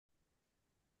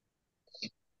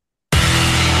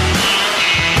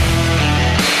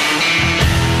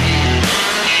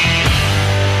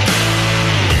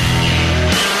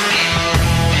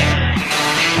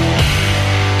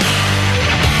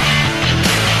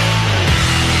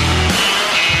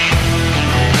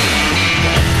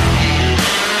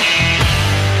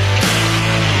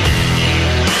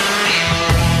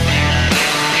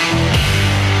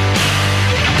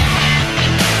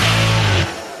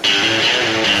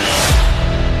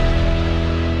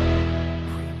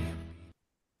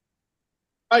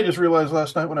I just realized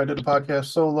last night when I did a podcast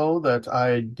solo that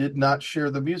I did not share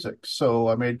the music. So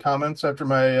I made comments after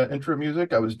my intro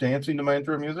music. I was dancing to my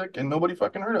intro music, and nobody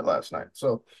fucking heard it last night.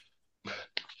 So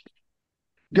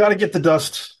got to get the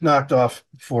dust knocked off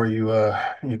before you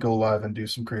go live and do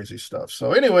some crazy stuff.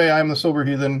 So anyway, I'm the Sober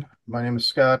Heathen. My name is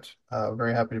Scott.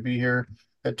 Very happy to be here.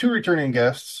 Had two returning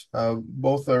guests.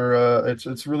 Both are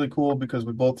it's really cool because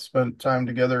we both spent time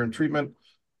together in treatment.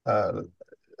 Uh,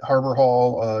 Harbor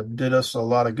Hall did us a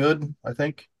lot of good, I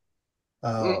think.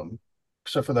 Mm. Um,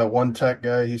 except for that one tech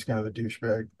guy, he's kind of a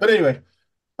douchebag. But anyway,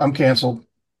 I'm canceled.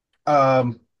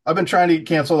 I've been trying to get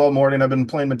canceled all morning. I've been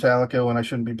playing Metallica when I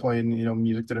shouldn't be playing,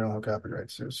 music that I don't have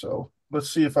copyrights to. So let's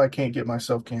see if I can't get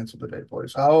myself canceled today,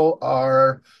 boys. How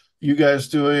are you guys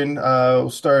doing?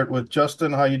 We'll start with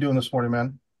Justin. How you doing this morning,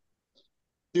 man?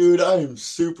 Dude, I am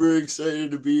super excited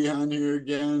to be on here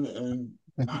again and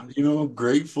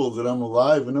grateful that I'm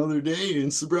alive another day in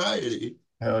sobriety.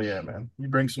 Hell yeah, man. You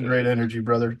bring some great energy,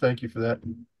 brother. Thank you for that.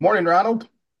 Morning, Ronald.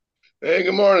 Hey,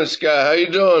 good morning, Scott. How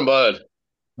you doing, bud?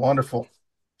 Wonderful.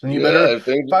 Any better? Yeah,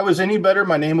 If I was any better,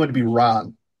 my name would be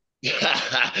Ron.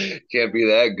 can't be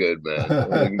that good, man.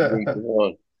 Everything's been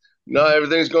going. No,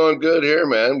 everything's going good here,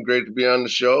 man. Great to be on the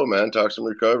show, man. Talk some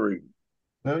recovery.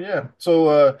 Oh yeah.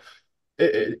 So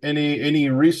any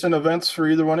recent events for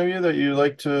either one of you that you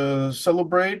like to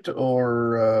celebrate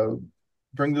or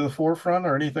bring to the forefront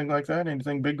or anything like that?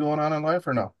 Anything big going on in life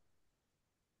or no?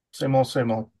 Same old,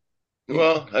 same old.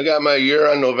 Well, I got my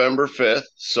year on November 5th,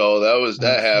 so that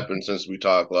Nice. happened since we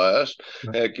talked last.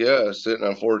 Heck yeah, sitting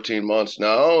on 14 months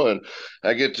now, and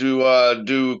I get to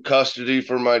do custody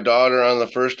for my daughter on the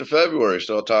 1st of February.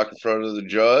 So I'll talk in front of the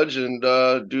judge and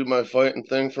do my fighting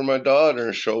thing for my daughter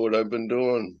and show what I've been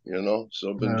doing.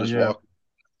 So I've been just Yeah. walking,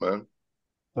 man.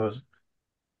 So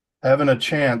having a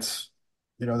chance,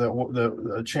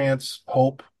 the a chance,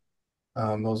 hope.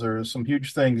 Those are some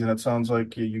huge things, and it sounds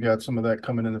like you got some of that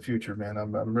coming in the future, man.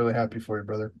 I'm really happy for you,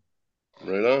 brother.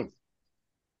 Right on.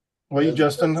 Well, you,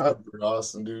 Justin, That's super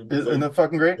awesome, dude. isn't that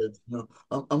fucking great?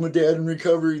 I'm a dad in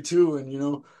recovery too,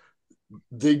 and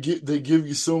they give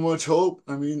you so much hope.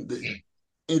 I mean,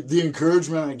 the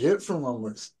encouragement I get from them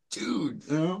was, dude,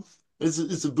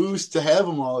 it's a boost to have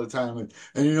them all the time.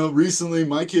 And recently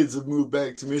my kids have moved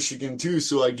back to Michigan too,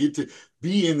 so I get to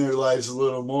be in their lives a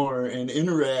little more and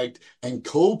interact and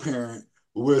co-parent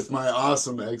with my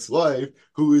awesome ex-wife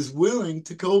who is willing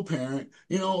to co-parent,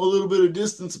 a little bit of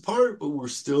distance apart, but we're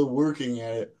still working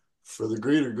at it for the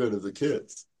greater good of the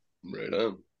kids. Right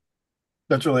on.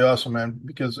 That's really awesome, man.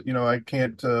 Because I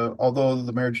can't. Although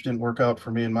the marriage didn't work out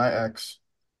for me and my ex,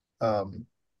 um,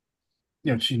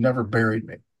 she never buried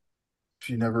me.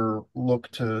 She never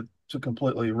looked to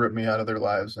completely rip me out of their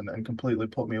lives and completely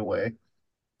put me away.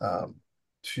 Um,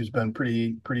 she's been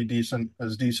pretty decent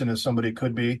as somebody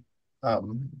could be.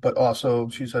 But also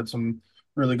she's had some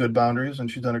really good boundaries, and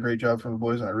she's done a great job for the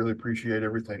boys. And I really appreciate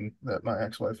everything that my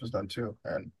ex-wife has done too.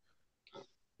 And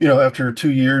after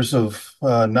 2 years of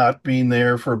not being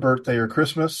there for a birthday or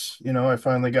Christmas, I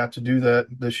finally got to do that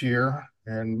this year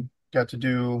and got to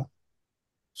do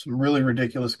some really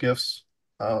ridiculous gifts.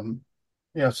 Um,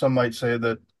 some might say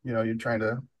that, you're trying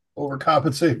to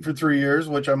overcompensate for 3 years,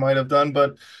 which I might have done,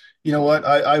 but you know what?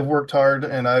 I've worked hard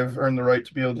and I've earned the right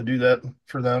to be able to do that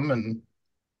for them, and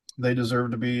they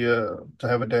deserve to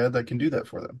have a dad that can do that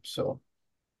for them. So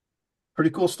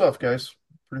pretty cool stuff, guys.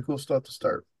 Pretty cool stuff to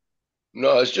start.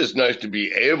 No, it's just nice to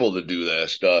be able to do that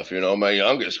stuff. My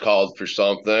youngest called for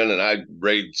something, and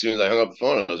right as soon as I hung up the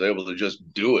phone, I was able to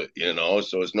just do it.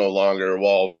 So it's no longer,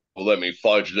 well, let me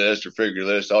fudge this or figure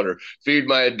this out or feed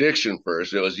my addiction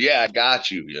first. It was, yeah, I got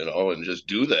you, and just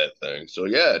do that thing. So,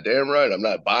 yeah, damn right. I'm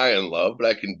not buying love, but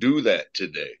I can do that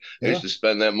today. I Yeah. used to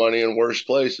spend that money in worse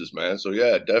places, man. So,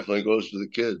 yeah, it definitely goes to the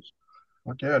kids.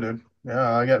 Fuck yeah, dude.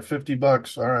 Yeah, I got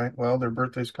 $50. All right. Well, their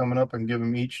birthday's coming up and give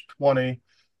them each 20.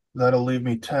 That'll leave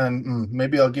me 10.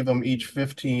 Maybe I'll give them each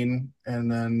 15,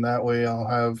 and then that way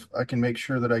I can make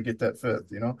sure that I get that fifth.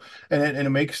 And it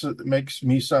makes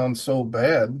me sound so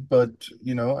bad, but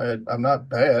I'm not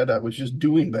bad. I was just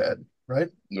doing bad, right?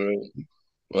 Right.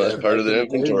 Well, Yeah. that's part of Back in the the day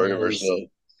when inventory it of was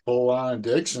ourselves. full on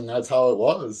addiction, that's how it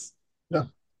was. Yeah.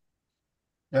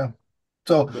 Yeah.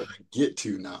 So But I get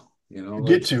to now, get like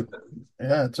you to. said.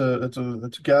 Yeah,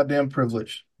 it's a goddamn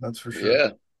privilege. That's for sure. Yeah,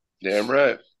 damn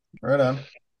right. Right on.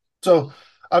 So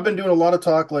I've been doing a lot of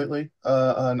talk lately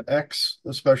on X,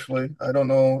 especially. I don't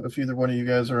know if either one of you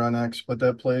guys are on X, but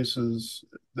that place is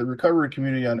the recovery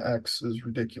community on X is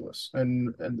ridiculous,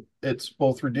 and it's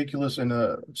both ridiculous in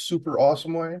a super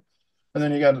awesome way, and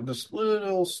then you got this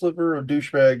little sliver of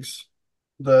douchebags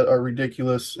that are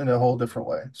ridiculous in a whole different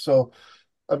way. So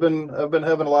I've been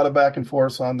having a lot of back and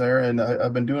forth on there, and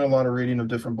I've been doing a lot of reading of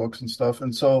different books and stuff.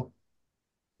 And so,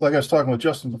 like I was talking with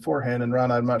Justin beforehand, and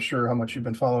Ron, I'm not sure how much you've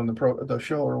been following the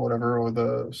show or whatever, or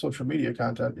the social media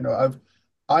content.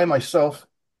 I myself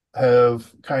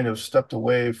have kind of stepped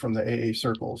away from the AA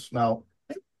circles. Now,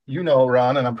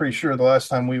 Ron, and I'm pretty sure the last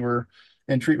time we were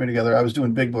in treatment together, I was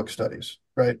doing big book studies,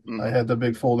 right? I Mhm. had the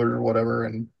big folder or whatever,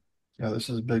 and this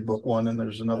is big book one, and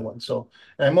there's another one. So,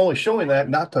 and I'm only showing that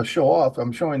not to show off.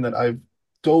 I'm showing that I've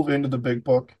dove into the big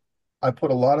book. I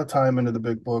put a lot of time into the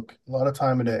big book, a lot of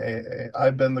time into AA.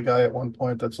 I've been the guy at one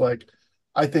point that's like,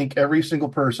 I think every single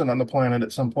person on the planet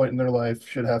at some point in their life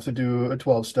should have to do a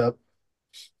 12 step,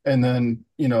 and then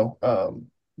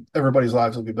everybody's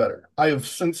lives will be better. I have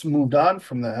since moved on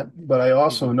from that, but I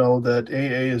also Mhm. know that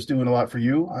AA is doing a lot for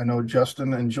you. I know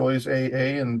Justin enjoys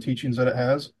AA and the teachings that it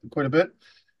has quite a bit.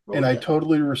 Oh And I yeah.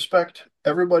 totally respect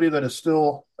everybody that is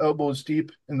still elbows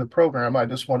deep in the program. I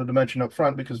just wanted to mention up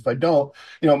front because if I don't,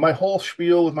 my whole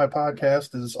spiel with my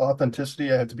podcast is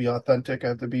authenticity. I have to be authentic. I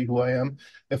have to be who I am.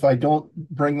 If I don't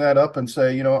bring that up and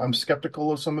say, I'm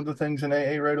skeptical of some of the things in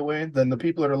AA right away, then the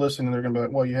people that are listening, they're going to be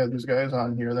like, well, you had these guys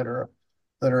on here that are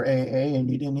AA and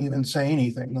you didn't even say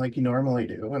anything like you normally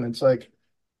do. And it's like,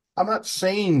 I'm not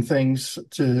saying things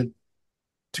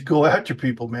to go after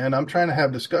people, man. I'm trying to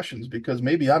have discussions because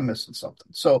maybe I'm missing something.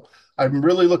 So I'm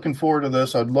really looking forward to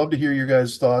this. I'd love to hear your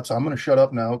guys' thoughts. I'm going to shut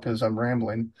up now because I'm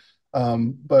rambling.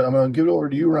 But I'm going to give it over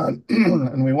to you, Ron.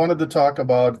 And we wanted to talk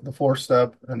about the four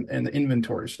step and the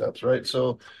inventory steps, right?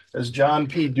 So, as John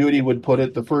P. Duty would put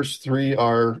it, the first three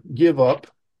are give up,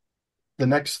 the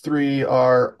next three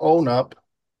are own up,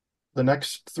 the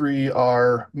next three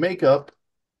are make up,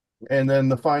 and then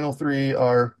the final three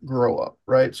are grow up,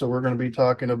 right? So we're going to be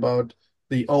talking about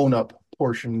the own up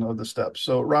portion of the steps.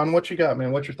 So Ron, what you got,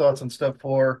 man? What's your thoughts on step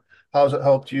four? How's it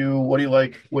helped you? What do you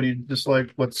like? What do you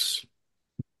dislike? What's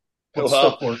step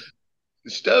Well, four?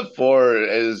 step four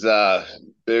is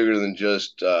bigger than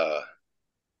just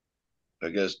I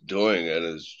guess doing it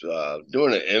is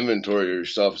doing an inventory of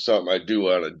yourself is something I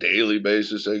do on a daily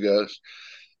basis, I guess.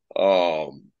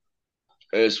 Um,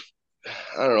 it's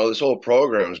I don't know, this whole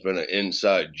program has been an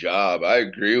inside job. I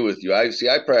agree with you. I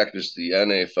practice the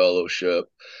NA fellowship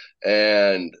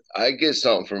and I get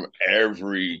something from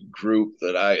every group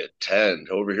that I attend.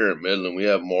 Over here in Midland, we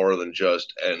have more than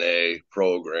just NA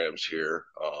programs here.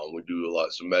 We do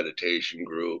lots of meditation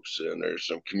groups, and there's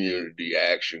some community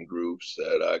action groups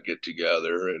that get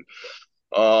together, and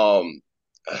um,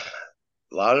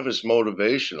 a lot of it's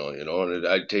motivational, and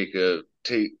I take I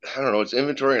don't know, it's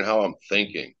inventory and how I'm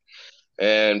thinking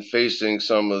and facing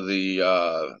some of the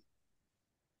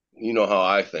how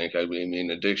I think. I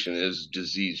mean, addiction is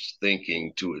disease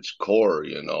thinking to its core,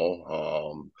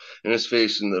 and it's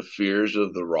facing the fears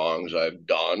of the wrongs I've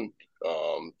done,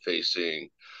 facing,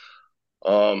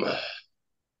 um,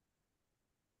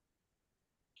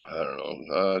 I don't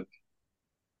know,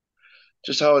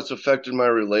 just how it's affected my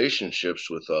relationships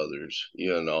with others,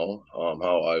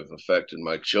 how I've affected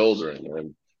my children,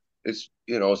 and it's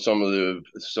some of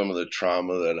the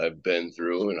trauma that I've been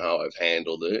through and how I've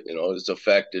handled it. It's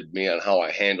affected me on how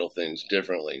I handle things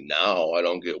differently now. I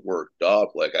don't get worked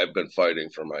up like I've been fighting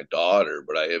for my daughter,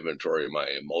 but I inventory my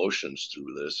emotions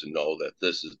through this and know that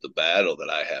this is the battle that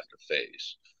I have to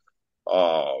face.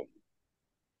 Um,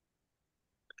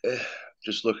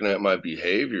 just looking at my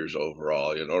behaviors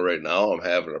overall, right now I'm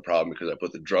having a problem because I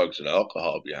put the drugs and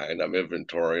alcohol behind. I'm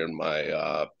inventorying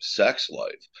my sex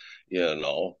life.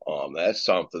 That's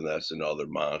something that's another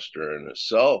monster in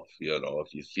itself,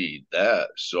 if you feed that.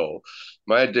 So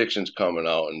my addiction's coming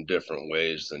out in different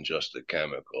ways than just the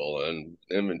chemical and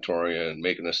inventorying,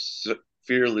 making a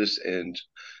fearless and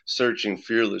searching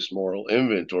fearless moral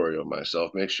inventory of myself,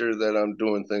 make sure that I'm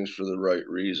doing things for the right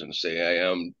reason. Say I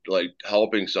am like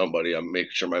helping somebody, I'm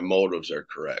making sure my motives are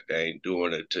correct. I ain't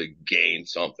doing it to gain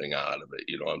something out of it.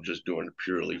 I'm just doing it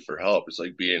purely for help. It's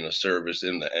like being a service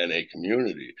in the NA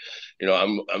community.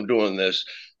 I'm doing this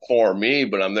for me,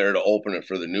 but I'm there to open it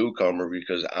for the newcomer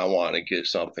because I want to get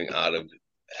something out of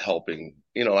helping.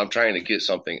 I'm trying to get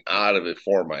something out of it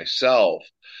for myself.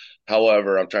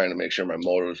 However, I'm trying to make sure my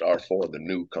motives are for the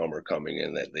newcomer coming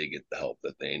in, that they get the help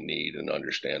that they need and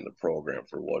understand the program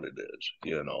for what it is.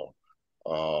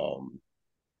 Um,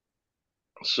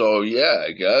 so yeah,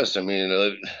 I guess, I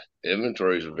mean,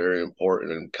 inventory is a very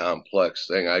important and complex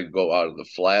thing. I go out of the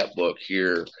flat book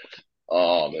here,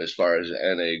 as far as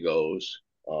NA goes,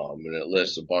 and it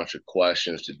lists a bunch of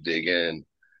questions to dig in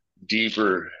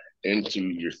deeper into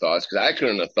your thoughts because I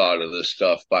couldn't have thought of this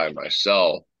stuff by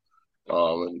myself.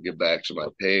 Let me get back to my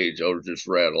page. I'll just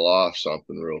rattle off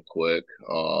something real quick.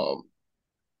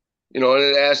 And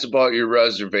it asks about your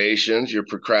reservations, your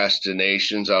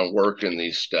procrastinations on working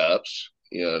these steps.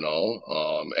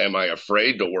 Am I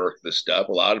afraid to work the step?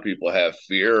 A lot of people have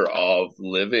fear of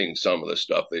living some of the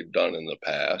stuff they've done in the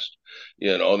past,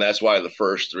 and that's why the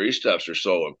first three steps are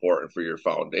so important for your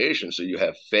foundation. So you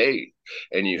have faith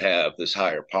and you have this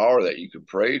higher power that you can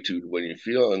pray to when you're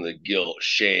feeling the guilt,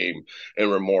 shame,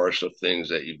 and remorse of things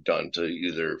that you've done to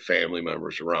either family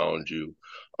members around you.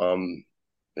 Um,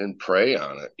 and pray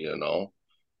on it.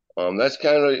 That's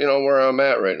kind of, where I'm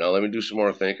at right now. Let me do some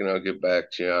more thinking. I'll get back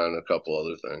to you on a couple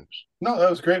other things. No, that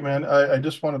was great, man. I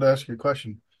just wanted to ask you a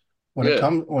question. Yeah.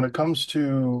 When it comes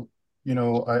to,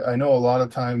 I know a lot of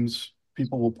times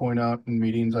people will point out in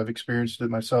meetings, I've experienced it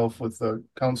myself with the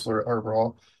counselor at Harbor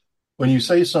Hall. When you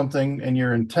say something and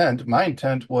your intent, my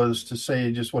intent was to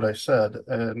say just what I said,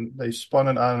 and they spun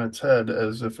it on its head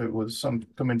as if it was some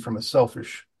coming from a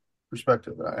selfish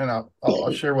perspective. And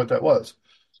I'll share what that was.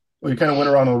 We kind of went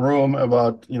around the room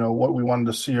about, what we wanted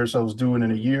to see ourselves doing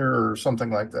in a year or something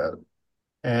like that.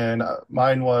 And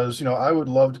mine was, I would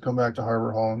love to come back to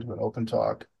Harbor Hall and do an open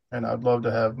talk. And I'd love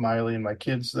to have Miley and my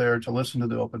kids there to listen to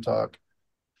the open talk.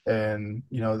 And,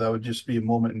 that would just be a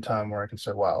moment in time where I can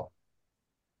say, wow.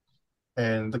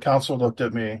 And the counselor looked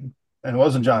at me, and it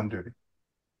wasn't John Duty,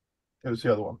 it was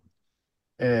the other one.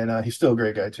 And he's still a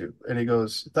great guy too. And he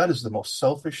goes, that is the most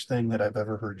selfish thing that I've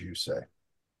ever heard you say.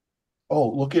 Oh,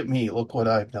 look at me. Look what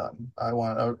I've done.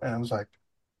 And I was like,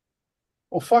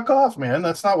 well, fuck off, man.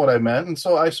 That's not what I meant. And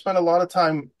so I spent a lot of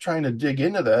time trying to dig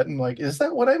into that and like, is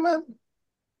that what I meant?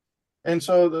 And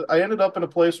so I ended up in a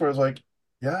place where I was like,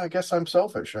 yeah, I guess I'm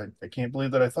selfish. I can't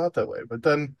believe that I thought that way. But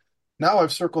then now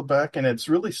I've circled back and it's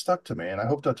really stuck to me. And I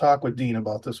hope to talk with Dean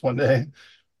about this one day.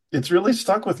 It's really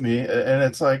stuck with me. And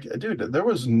it's like, dude, there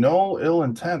was no ill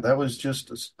intent. That was just,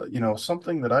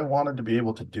 something that I wanted to be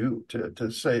able to do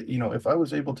to say, if I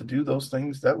was able to do those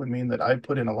things, that would mean that I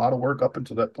put in a lot of work up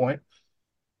until that point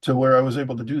to where I was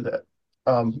able to do that.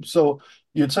 So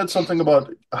you had said something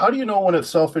about how do you know when it's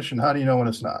selfish and how do you know when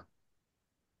it's not?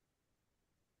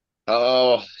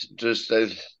 Oh, just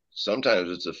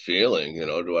sometimes it's a feeling,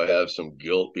 do I have some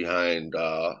guilt behind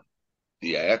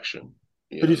the action,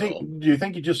 But you know? do you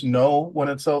think you just know when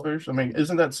it's selfish? I mean,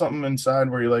 isn't that something inside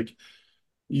where you're like,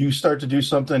 you start to do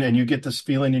something and you get this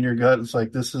feeling in your gut? It's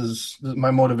like, this is my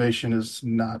motivation is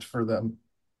not for them,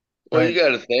 Well, you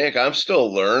right? got to think, I'm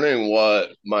still learning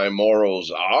what my morals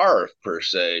are per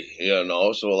se,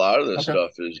 So a lot of this Okay,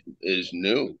 stuff is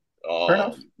new. fair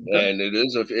enough. Okay, And it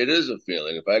is a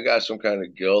feeling. If I got some kind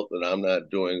of guilt that I'm not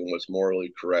doing what's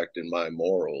morally correct in my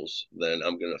morals, then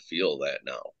I'm gonna feel that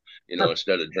now. sure.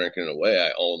 Instead of drinking it away,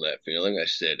 I own that feeling. I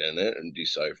sit in it and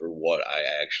decipher what I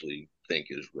actually think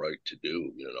is right to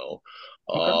do.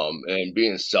 Okay, And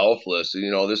being selfless,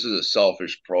 this is a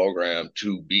selfish program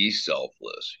to be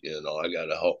selfless. I got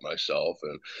to help myself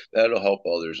and that'll help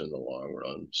others in the long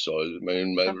run. So, I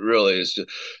mean, okay. really, it's just,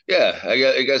 yeah,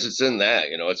 I guess it's in that,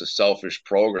 it's a selfish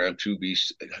program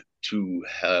to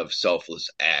have selfless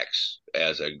acts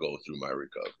as I go through my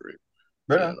recovery,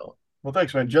 Right you on. know. Well,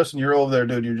 thanks, man. Justin, you're over there,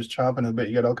 dude. You're just chomping a bit.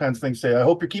 You got all kinds of things to say. I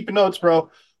hope you're keeping notes,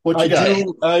 bro. What you I got?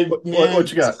 do. I What man,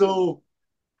 you got? so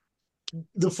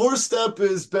the fourth step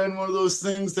has been one of those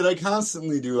things that I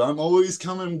constantly do. I'm always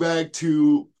coming back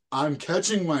to, I'm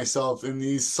catching myself in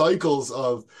these cycles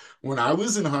of when I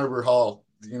was in Harbor Hall,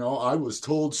 I was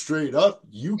told straight up,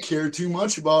 you care too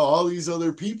much about all these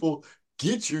other people.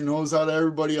 Get your nose out of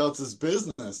everybody else's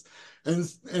business.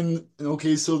 And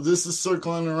okay, so this is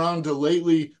circling around to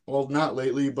lately, well, not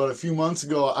lately, but a few months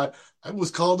ago, I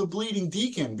was called a bleeding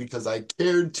deacon because I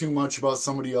cared too much about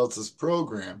somebody else's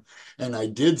program, and I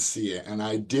did see it and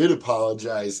I did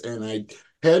apologize and I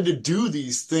had to do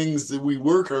these things that we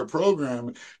work our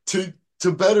program to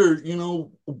better,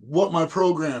 what my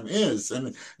program is.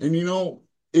 And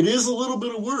it is a little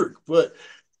bit of work, but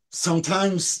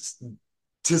sometimes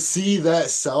to see that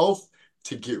self,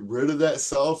 to get rid of that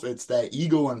self, it's that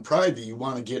ego and pride that you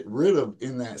want to get rid of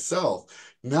in that self.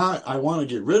 Not I want to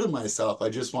get rid of myself, I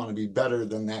just want to be better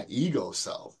than that ego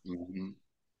self. Mm-hmm.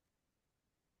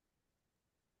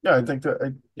 Yeah, I think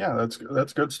yeah,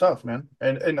 that's good stuff, man.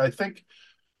 And I think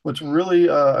what's really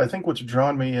I think what's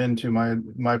drawn me into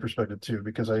my perspective too,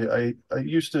 because I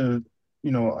used to,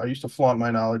 I used to flaunt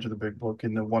my knowledge of the big book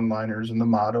and the one-liners and the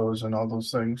mottos and all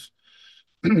those things.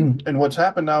 And what's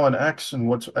happened now in X and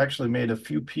what's actually made a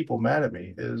few people mad at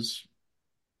me is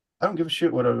I don't give a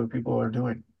shit what other people are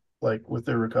doing, like with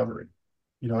their recovery.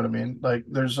 You know what I mean? Like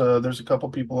there's a couple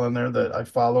people on there that I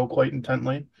follow quite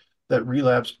intently that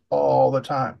relapse all the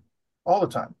time, all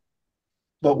the time.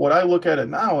 But what I look at it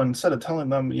now, instead of telling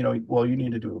them, well, you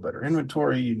need to do a better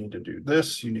inventory, you need to do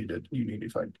this, you need to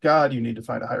find God, you need to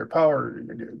find a higher power,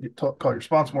 you need to call your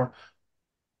sponsor more.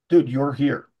 Dude, you're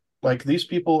here. Like these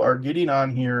people are getting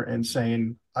on here and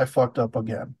saying, I fucked up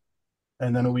again.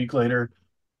 And then a week later,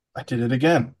 I did it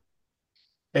again.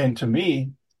 And to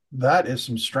me, that is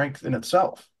some strength in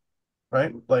itself,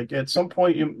 right? Like at some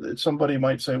point, somebody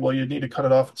might say, well, you need to cut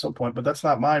it off at some point, but that's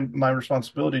not my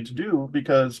responsibility to do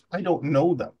because I don't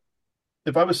know them.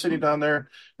 If I was sitting down there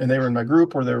and they were in my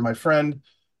group or they were my friend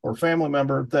or family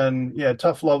member, then yeah,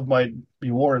 tough love might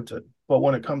be warranted. But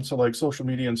when it comes to like social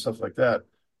media and stuff like that,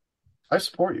 I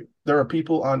support you. There are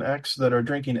people on X that are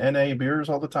drinking NA beers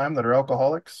all the time that are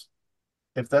alcoholics.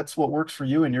 If that's what works for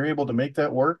you and you're able to make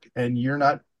that work and you're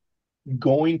not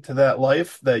going to that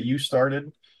life that you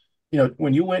started,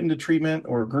 when you went into treatment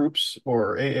or groups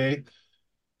or AA,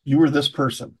 you were this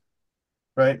person,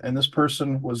 right? And this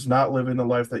person was not living the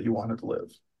life that you wanted to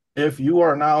live. If you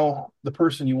are now the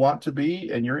person you want to be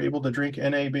and you're able to drink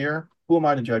NA beer, who am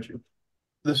I to judge you?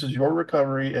 This is your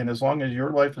recovery. And as long as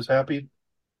your life is happy,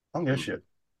 I don't give a shit.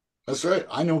 That's right.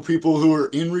 I know people who are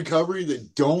in recovery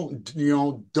that don't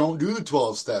do the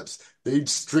 12 steps. They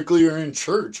strictly are in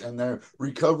church and they're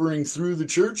recovering through the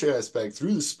church aspect,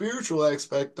 through the spiritual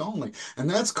aspect only. And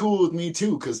that's cool with me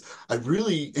too, because I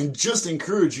really and just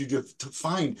encourage you to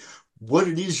find what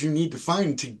it is you need to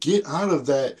find to get out of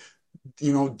that,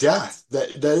 death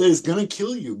that is going to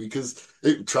kill you because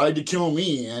it tried to kill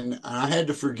me and I had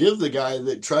to forgive the guy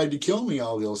that tried to kill me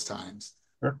all those times.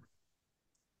 Sure.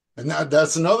 And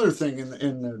that's another thing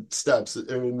in the steps,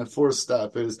 or in the fourth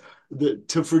step, is that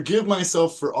to forgive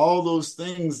myself for all those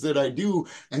things that I do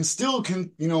and still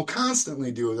can,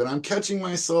 constantly do, that I'm catching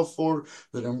myself for,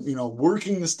 that I'm,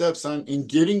 working the steps on and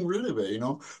getting rid of it,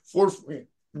 for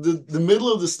the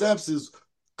middle of the steps is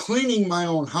cleaning my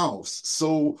own house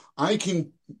so I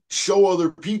can show other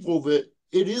people that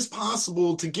it is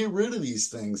possible to get rid of these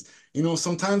things.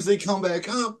 Sometimes they come back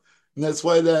up, and that's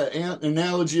why that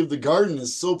analogy of the garden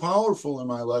is so powerful in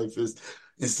my life, is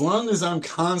as long as I'm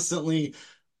constantly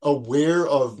aware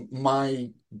of my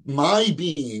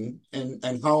being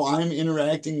and how I'm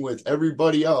interacting with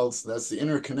everybody else, that's the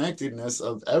interconnectedness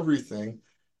of everything,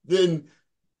 then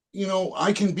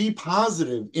I can be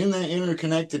positive in that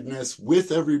interconnectedness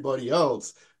with everybody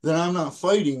else, that I'm not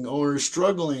fighting or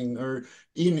struggling, or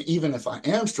even if I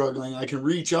am struggling, I can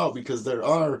reach out because there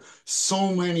are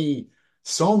so many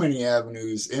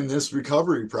avenues in this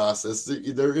recovery process.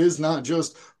 There is not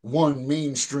just one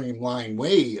mainstream line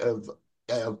way of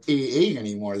AA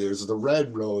anymore. There's the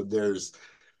Red Road, there's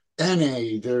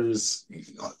NA, there's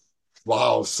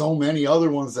wow, so many other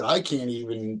ones that I can't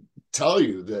even tell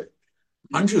you. That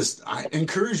I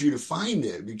encourage you to find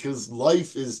it because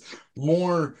life is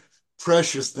more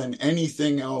precious than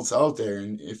anything else out there.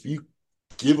 And if you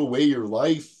give away your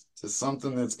life to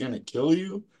something that's going to kill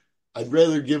you, I'd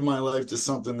rather give my life to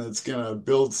something that's going to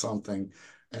build something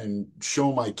and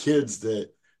show my kids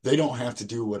that they don't have to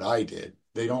do what I did.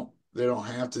 They don't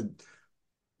have to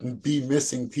be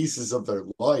missing pieces of their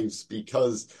lives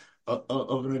because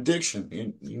of an addiction.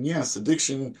 And yes,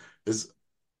 addiction is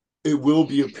it will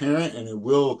be apparent and it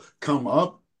will come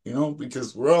up,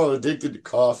 because we're all addicted to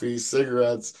coffee,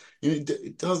 cigarettes.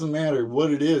 It doesn't matter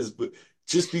what it is, but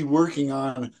just be working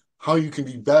on how you can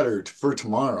be better for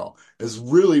tomorrow is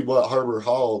really what Harbor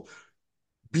Hall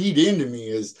beat into me,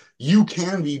 is you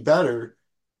can be better.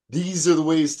 These are the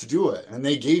ways to do it. And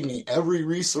they gave me every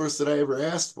resource that I ever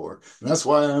asked for. And that's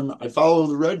why I follow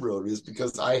the Red Road, is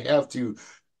because I have to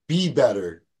be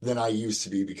better than I used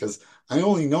to be, because I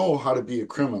only know how to be a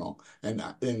criminal. And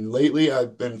lately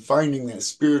I've been finding that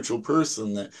spiritual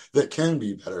person that can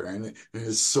be better. And it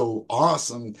is so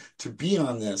awesome to be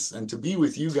on this and to be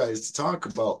with you guys to talk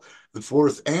about the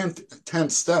fourth and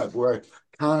 10th step, where I'm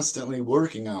constantly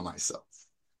working on myself.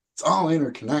 It's all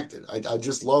interconnected. I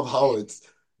just love how it's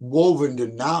woven to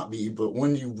not be, but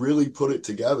when you really put it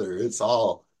together, it's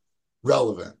all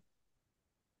relevant.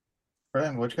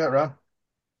 Brian, what you got, Ron?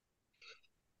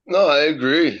 No, I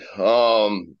agree. I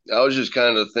was just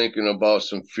kind of thinking about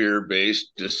some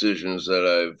fear-based decisions that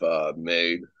I've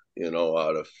made,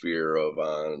 out of fear of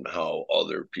on how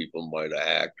other people might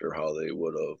act or how they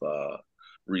would have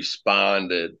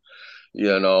responded,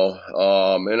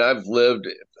 and I've lived,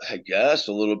 I guess,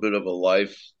 a little bit of a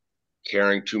life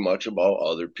caring too much about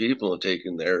other people and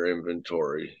taking their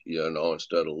inventory,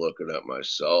 instead of looking at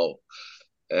myself.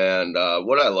 And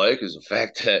what I like is the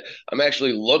fact that I'm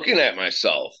actually looking at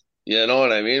myself. You know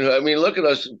what I mean? I mean, look at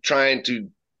us trying to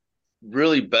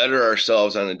really better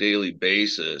ourselves on a daily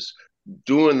basis,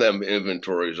 doing them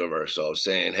inventories of ourselves,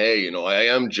 saying, hey, I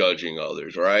am judging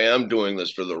others, or I am doing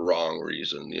this for the wrong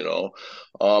reason.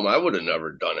 I would have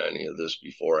never done any of this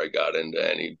before I got into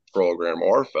any program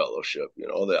or fellowship.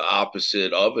 The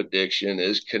opposite of addiction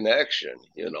is connection.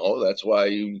 That's why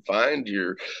you find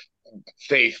your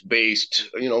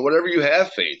faith-based, whatever you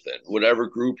have faith in, whatever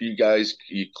group you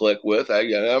click with.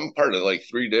 I'm part of like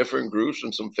 3 different groups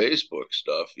and some Facebook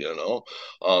stuff.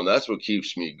 That's what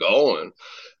keeps me going.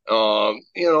 And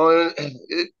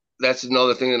that's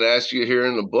another thing that I ask you here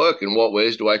in the book. In what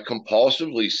ways do I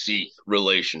compulsively seek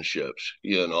relationships?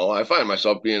 I find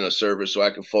myself being a service so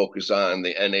I can focus on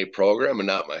the NA program and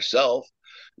not myself.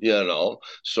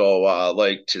 So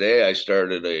like today, I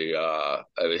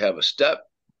have a step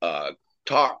uh,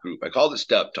 talk group. I called it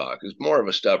Step Talk. It's more of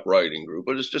a step writing group,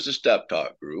 but it's just a step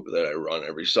talk group that I run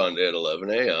every Sunday at 11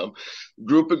 a.m.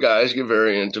 Group of guys get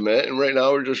very intimate, and right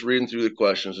now we're just reading through the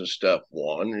questions in step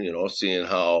one, seeing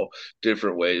how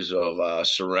different ways of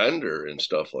surrender and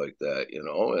stuff like that.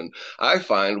 And I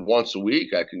find once a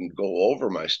week I can go over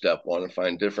my step one and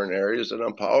find different areas that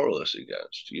I'm powerless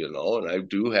against. And I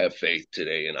do have faith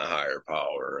today in a higher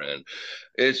power, and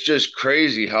it's just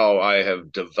crazy how I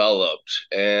have developed,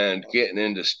 and getting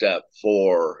into step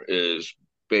four is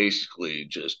basically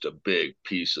just a big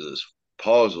piece of this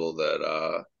puzzle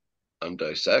that I'm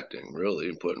dissecting really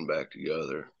and putting back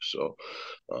together. So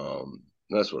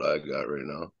that's what I got right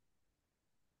now.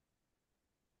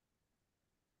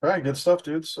 All right, good stuff,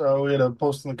 dudes. We had a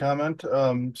post in the comment.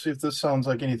 See if this sounds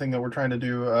like anything that we're trying to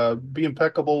do. Be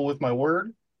impeccable with my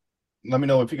word. Let me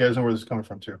know if you guys know where this is coming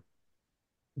from too.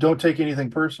 Don't take anything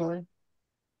personally.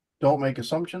 Don't make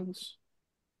assumptions.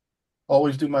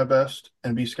 Always do my best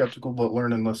and be skeptical, but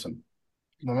learn and listen.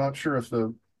 I'm not sure in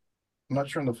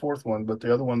the fourth one, but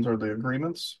the other ones are the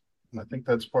agreements. And I think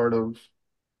that's part of,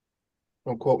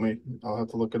 don't quote me. I'll have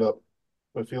to look it up.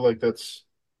 I feel like that's,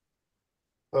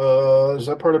 is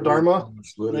that part of Way Dharma? too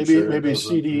much Maybe, literature. It maybe doesn't.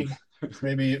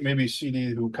 CD, maybe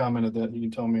CD who commented that. He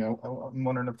can tell me. I'm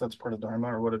wondering if that's part of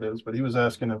Dharma or what it is. But he was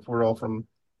asking if we're all from,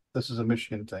 this is a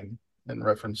Michigan thing in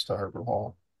reference to Harbor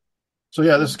Hall. So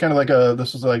yeah, this is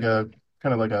like a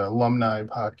kind of like an alumni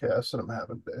podcast that I'm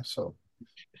having today. So,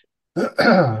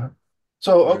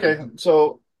 so Very okay, good.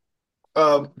 so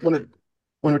when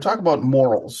when we talk about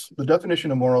morals, the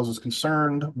definition of morals is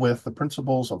concerned with the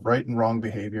principles of right and wrong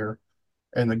behavior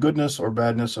and the goodness or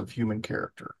badness of human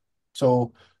character.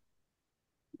 So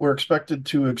we're expected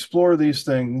to explore these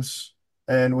things,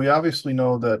 and we obviously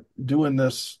know that doing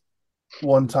this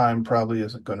one time probably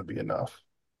isn't going to be enough.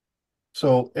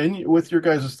 So, with your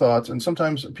guys' thoughts, and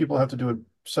sometimes people have to do it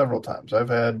several times. I've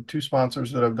had 2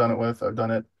 sponsors that I've done it with. I've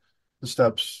done it the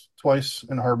steps twice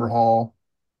in Harbor Hall,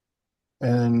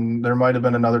 and there might have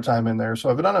been another time in there. So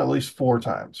I've done it at least 4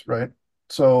 times, right?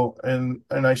 So, and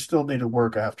I still need to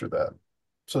work after that.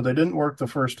 So they didn't work the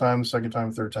first time, the second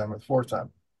time, third time, or the fourth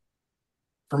time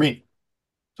for me.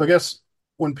 So I guess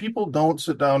when people don't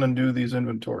sit down and do these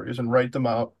inventories and write them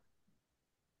out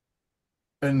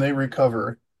and they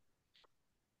recover,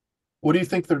 what do you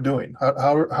think they're doing?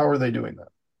 How are they doing that?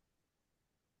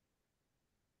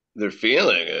 They're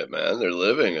feeling it, man. They're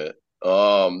living it.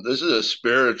 This is a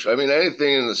spiritual. I mean,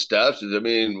 anything in the steps is. I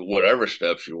mean, whatever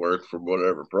steps you work from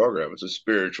whatever program, it's a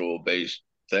spiritual based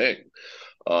thing.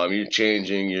 You're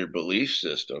changing your belief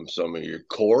system, some of your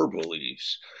core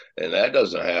beliefs, and that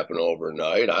doesn't happen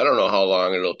overnight. I don't know how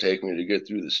long it'll take me to get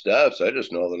through the steps. I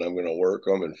just know that I'm going to work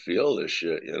them and feel this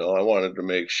shit. I wanted to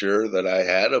make sure that I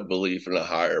had a belief in a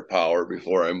higher power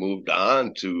before I moved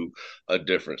on to a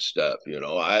different step.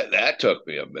 I that took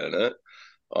me a minute.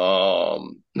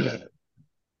 Um,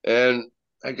 and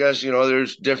I guess,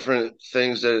 there's different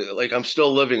things that, like, I'm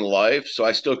still living life, so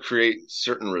I still create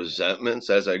certain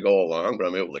resentments as I go along, but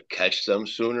I'm able to catch them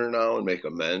sooner now and make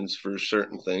amends for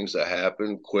certain things that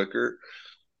happen quicker.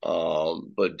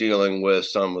 But dealing with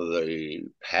some of the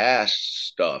past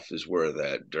stuff is where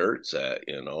that dirt's at.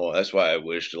 That's why I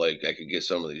wish like I could get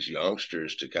some of these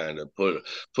youngsters to kind of put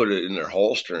it in their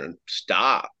holster and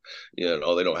stop. They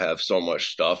don't have so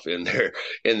much stuff in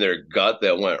their gut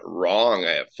that went wrong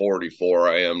at 44.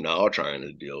 I am now trying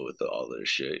to deal with all this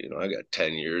shit. I got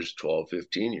 10 years, 12,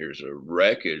 15 years of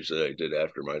wreckage that I did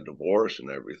after my divorce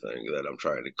and everything that I'm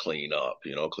trying to clean up,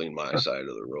 clean my Sure. side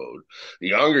of the road. The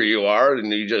younger you are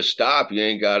and you just stop, you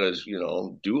ain't got to,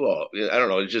 do all, I don't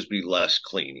know, it'd just be less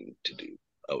cleaning to do,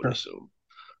 I would Sure. assume.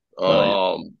 Well,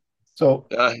 yeah. Um, So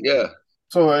yeah.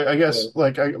 So I guess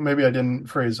like maybe I didn't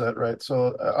phrase that right.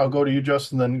 So I'll go to you,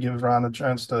 Justin, then give Ron a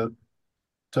chance to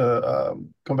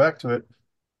come back to it.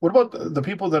 What about the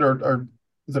people that are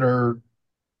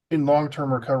in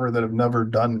long-term recovery that have never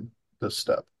done this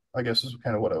step? I guess is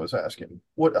kind of what I was asking.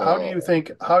 What, Oh, how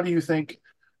do you think,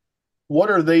 what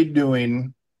are they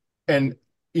doing? And,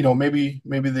 maybe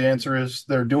the answer is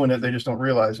they're doing it, they just don't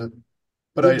realize it.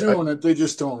 But They're I doing it, they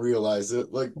just don't realize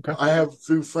it. Like okay. I have a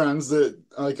few friends that,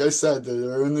 like I said,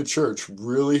 that are in the church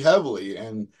really heavily,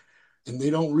 and they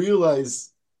don't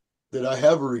realize that I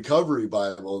have a recovery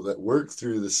Bible that worked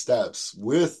through the steps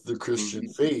with the Christian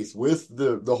mhm. faith, with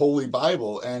the Holy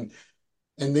Bible, and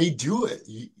they do it.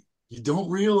 You don't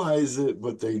realize it,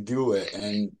 but they do it,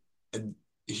 and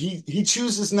he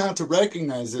chooses not to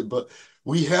recognize it, but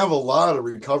we have a lot of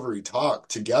recovery talk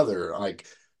together. Like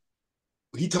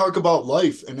we talk about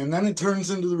life, and then it turns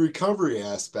into the recovery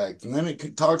aspect, and then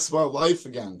it talks about life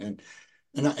again,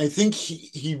 and I think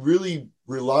he really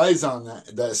relies on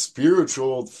that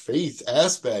spiritual faith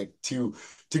aspect to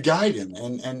guide him,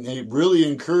 and it really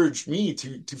encouraged me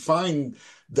to find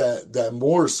that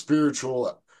more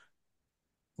spiritual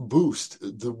boost.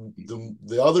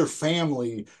 The other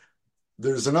family,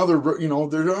 there's another,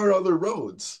 there are other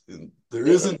roads. There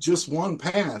Yeah. isn't just one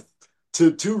path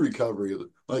to recovery.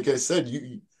 Like I said,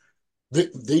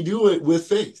 they do it with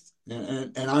faith,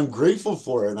 and I'm grateful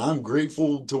for it. I'm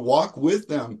grateful to walk with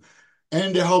them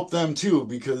and to help them too,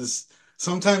 because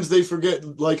sometimes they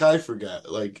forget, like I forget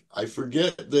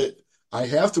that I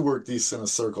have to work these in a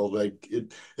circle. Like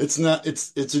it's not,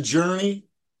 it's a journey.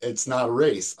 It's not a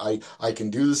race. I can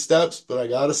do the steps, but I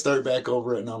got to start back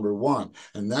over at number one.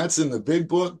 And that's in the big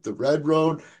book, the Red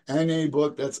Road, NA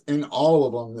book. That's in all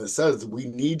of them that says that we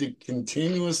need to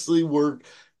continuously work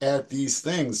at these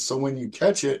things. So when you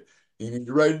catch it, you need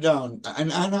to write it down.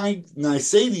 And I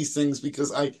say these things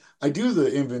because I do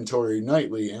the inventory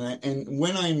nightly, and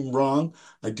when I'm wrong,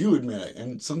 I do admit it.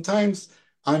 And sometimes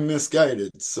I'm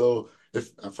misguided. So if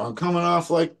I'm coming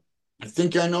off like I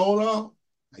think I know it all,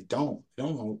 I don't. I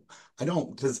don't know. I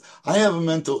don't, because I have a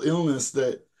mental illness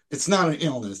that it's not an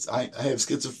illness. I have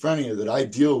schizophrenia that I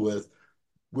deal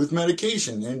with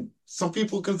medication. And some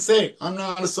people can say I'm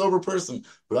not a sober person,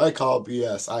 but I call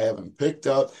BS. I haven't picked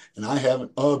up and I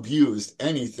haven't abused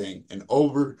anything in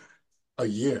over a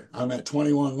year. I'm at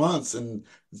 21 months, and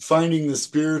finding the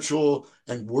spiritual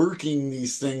and working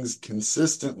these things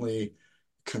consistently,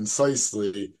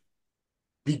 concisely,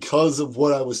 because of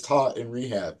what I was taught in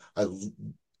rehab.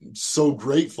 I'm so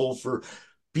grateful for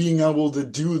being able to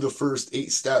do the first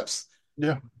 8 steps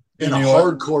Yeah. in And a you know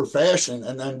what, hardcore fashion,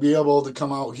 and then be able to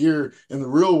come out here in the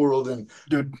real world, and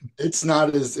dude? it's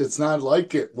not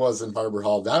like it was in Harbor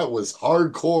Hall. That was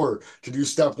hardcore to do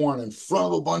step one in front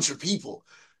of a bunch of people,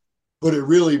 but it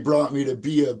really brought me to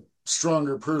be a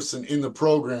stronger person in the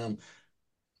program.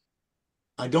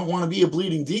 I don't want to be a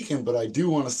bleeding deacon, but I do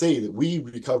want to say that we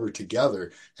recover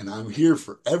together, and I'm here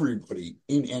for everybody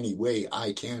in any way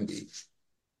I can be.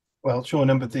 Well, showing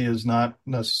empathy is not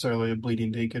necessarily a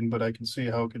bleeding deacon, but I can see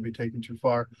how it can be taken too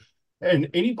far. And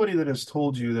anybody that has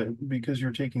told you that because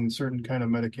you're taking certain kind of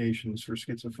medications for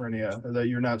schizophrenia that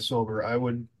you're not sober, I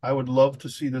would love to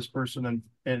see this person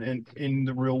in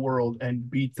the real world and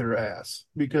beat their ass,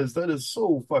 because that is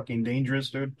so fucking dangerous,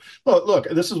 dude. Look,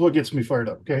 this is what gets me fired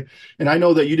up, okay? And I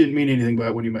know that you didn't mean anything by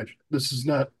it when you mentioned it. This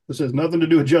has nothing to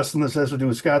do with Justin. This has to do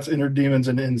with Scott's inner demons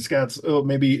and Scott's, oh,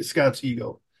 maybe Scott's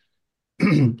ego.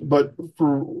 But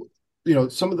for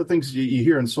some of the things you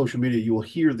hear on social media, you will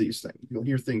hear these things. You'll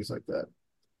hear things like that.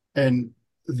 And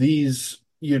these,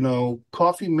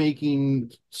 coffee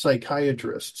making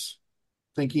psychiatrists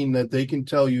thinking that they can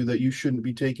tell you that you shouldn't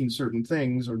be taking certain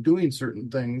things or doing certain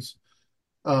things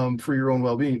for your own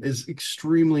well-being is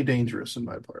extremely dangerous in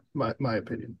my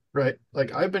opinion, right?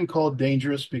 Like I've been called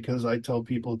dangerous because I tell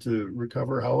people to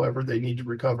recover however they need to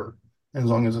recover, as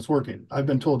long as it's working. I've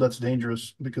been told that's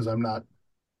dangerous because I'm not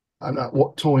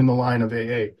towing the line of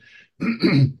AA.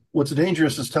 What's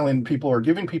dangerous is telling people or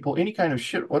giving people any kind of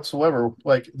shit whatsoever.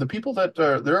 Like the people that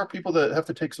there are people that have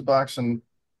to take Subox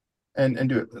and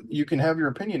do it. You can have your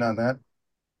opinion on that,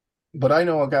 but I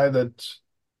know a guy that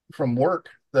from work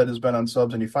that has been on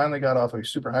subs and he finally got off. He's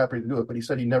super happy to do it, but he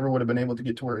said he never would have been able to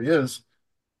get to where he is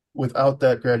without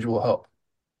that gradual help.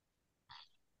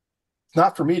 It's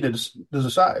not for me to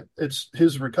decide. It's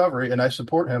his recovery, and I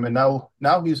support him. And now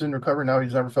he's in recovery. Now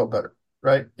he's never felt better.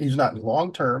 Right? He's not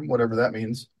long term, whatever that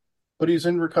means, but he's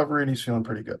in recovery and he's feeling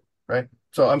pretty good. Right?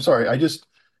 So I'm sorry.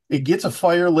 It gets a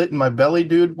fire lit in my belly,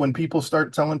 dude, when people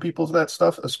start telling people that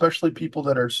stuff, especially people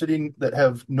that are sitting that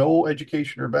have no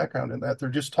education or background in that. They're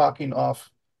just talking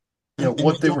off, And they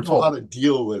what they were don't know how told. to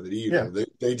deal with it Yeah. either.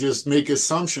 They just make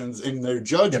assumptions and they're Yeah.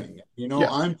 judging.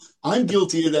 Yeah. I'm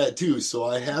guilty of that too. So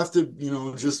I have to,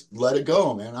 just let it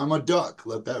go, man. I'm a duck.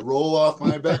 Let that roll off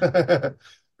my back.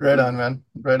 Right on, man.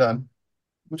 Right on.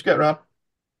 What you got, Rob?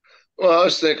 Well, I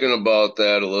was thinking about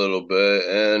that a little bit,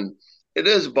 and it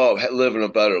is about living a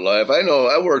better life. I know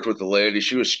I worked with a lady.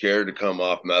 She was scared to come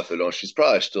off methadone. She's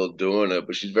probably still doing it,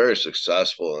 but she's very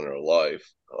successful in her life.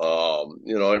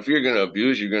 If you're going to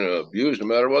abuse, you're going to abuse no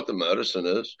matter what the medicine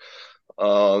is.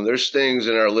 There's things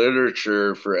in our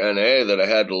literature for NA that I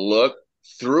had to look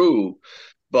through,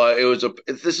 but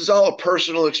this is all a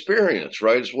personal experience,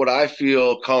 right? It's what I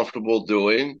feel comfortable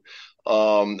doing.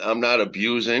 I'm not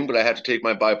abusing, but I have to take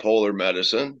my bipolar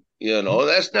medicine.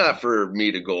 That's not for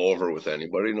me to go over with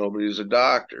anybody. Nobody's a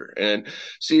doctor. And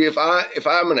see, if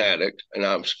I'm an addict and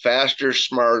I'm faster,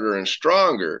 smarter, and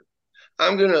stronger,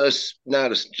 I'm gonna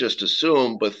not just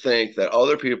assume, but think that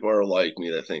other people are like me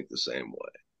that think the same way.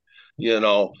 You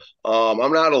know,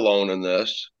 I'm not alone in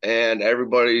this, and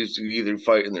everybody's either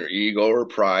fighting their ego or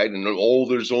pride, and oh,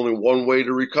 there's only one way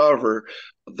to recover.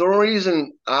 The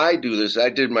reason I do this, I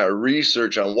did my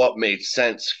research on what made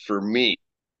sense for me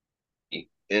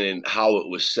and how it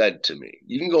was said to me.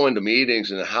 You can go into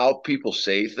meetings and how people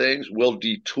say things will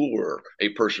detour a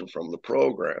person from the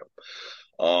program.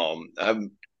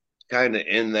 I'm kind of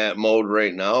in that mode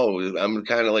right now. I'm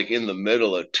kind of like in the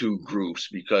middle of two groups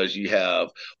because you have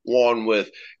one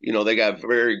with, they got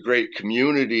very great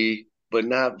community, but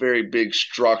not very big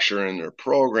structure in their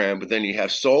program. But then you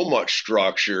have so much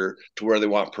structure to where they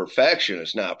want perfection.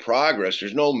 It's not progress.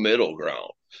 There's no middle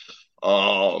ground.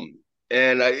 Um,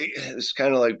 and it's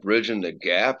kind of like bridging the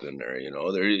gap in there.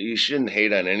 You shouldn't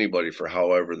hate on anybody for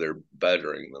however they're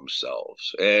bettering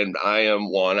themselves. And I am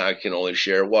one. I can only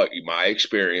share what my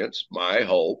experience, my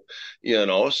hope.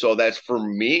 So that's for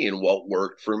me and what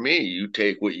worked for me. You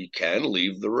take what you can,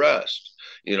 leave the rest.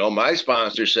 My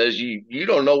sponsor says you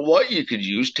don't know what you could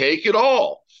use, take it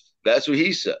all. That's what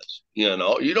he says. You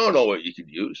don't know what you could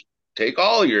use, take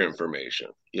all your information.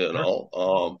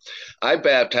 Sure. I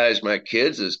baptized my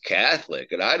kids as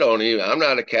Catholic, and I'm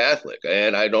not a Catholic,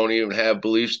 and I don't even have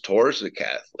beliefs towards the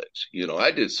Catholics.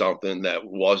 I did something that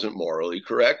wasn't morally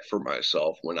correct for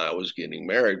myself when I was getting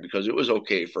married because it was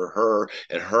okay for her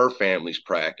and her family's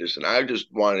practice, and I just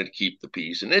wanted to keep the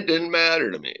peace, and it didn't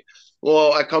matter to me.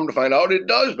 Well, I come to find out it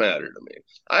does matter to me.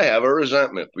 I have a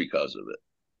resentment because of it.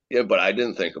 Yeah, but I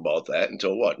didn't think about that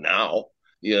until what now?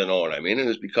 You know what I mean? And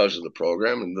it's because of the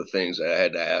program and the things I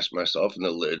had to ask myself and the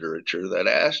literature that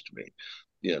asked me.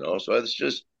 So it's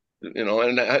just,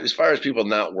 and as far as people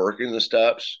not working the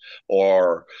steps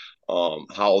or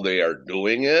how they are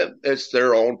doing it, it's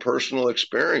their own personal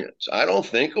experience. I don't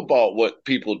think about what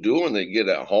people do when they get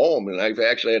at home. And I've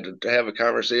actually had to have a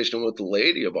conversation with the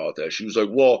lady about that. She was like,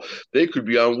 well, they could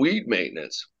be on weed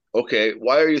maintenance. Okay,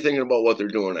 why are you thinking about what they're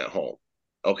doing at home?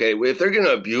 Okay, if they're going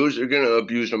to abuse, they're going to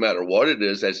abuse no matter what it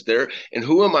is that's there. And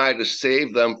who am I to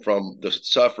save them from the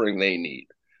suffering they need?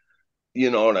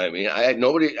 You know what I mean? I had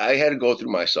to go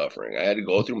through my suffering. I had to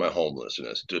go through my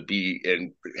homelessness to be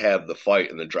and have the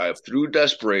fight and the drive. Through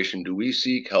desperation, do we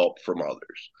seek help from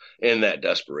others in that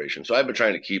desperation? So I've been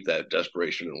trying to keep that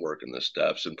desperation and working the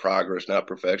steps and progress, not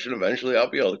perfection. Eventually, I'll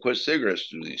be able to quit cigarettes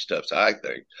through these steps, I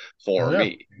think, Oh for yeah.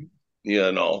 me.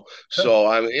 Yeah. So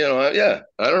yeah,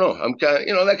 I don't know. I'm kind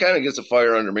of, that kind of gets a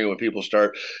fire under me when people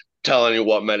start telling you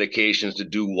what medications to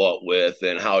do what with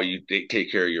and how you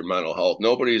take care of your mental health.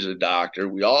 Nobody's a doctor.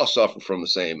 We all suffer from the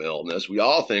same illness. We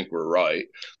all think we're right,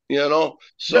 Yeah.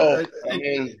 So, I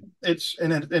mean, It's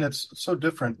so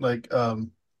different. Like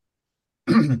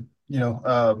you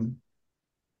know,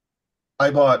 I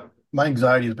bought my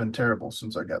anxiety has been terrible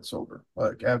since I got sober.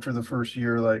 Like after the first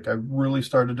year, like I really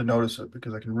started to notice it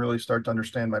because I can really start to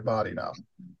understand my body now.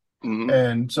 mm-hmm.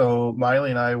 And so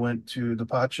Miley and I went to the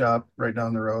pot shop right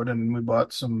down the road and we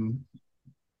bought some.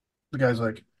 The guy's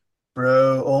like,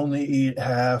 bro, only eat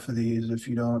half of these if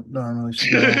you don't normally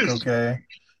smoke, okay?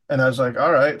 And I was like,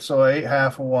 all right. So I ate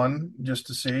half of one just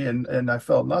to see, and I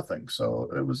felt nothing. So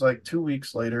it was like 2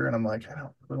 weeks later, and I'm like, I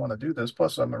don't really want to do this.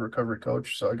 Plus, I'm a recovery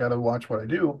coach, so I got to watch what I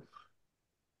do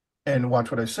and watch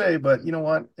what I say. But you know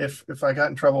what? If I got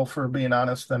in trouble for being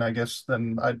honest, then I guess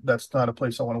that's not a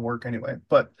place I want to work anyway.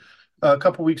 But a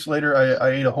couple weeks later, I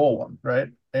ate a whole one, right?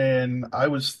 And I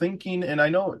was thinking, and I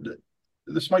know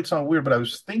this might sound weird, but I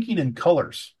was thinking in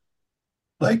colors.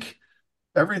 Like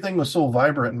everything was so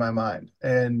vibrant in my mind.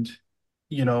 And,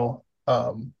 you know,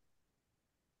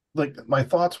 like my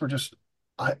thoughts were just,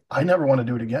 I never want to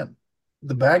do it again.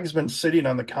 The bag's been sitting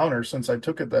on the counter since I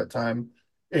took it that time,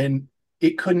 and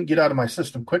it couldn't get out of my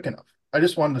system quick enough. I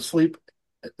just wanted to sleep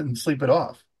and sleep it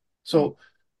off. So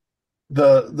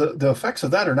the effects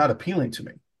of that are not appealing to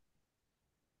me.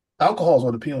 Alcohol is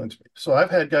what appealing to me. So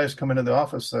I've had guys come into the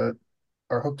office that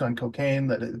are hooked on cocaine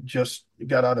that just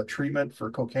got out of treatment for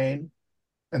cocaine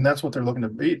And that's what they're looking to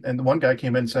beat. And the one guy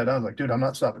came in and said, I was like, dude, I'm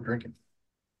not stopping drinking.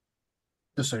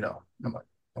 Just so you know. I'm like,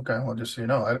 okay, well, just so you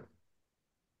know.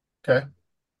 Okay.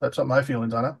 That's not my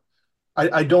feelings on it.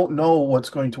 I don't know what's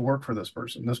going to work for this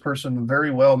person. This person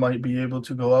very well might be able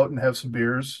to go out and have some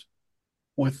beers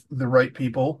with the right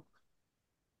people.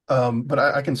 But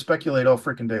I can speculate all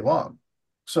freaking day long.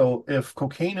 So if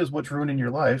cocaine is what's ruining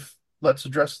your life, let's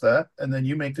address that, and then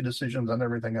you make the decisions on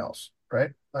everything else,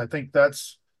 right? I think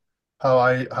that's how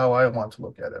I want to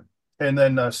look at it. And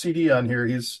then CD on here,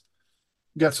 he's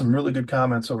got some really good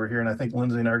comments over here, and I think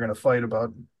Lindsay and I are going to fight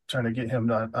about trying to get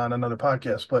him on another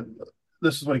podcast. But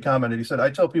this is what he commented. He said,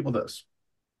 "I tell people this: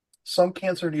 some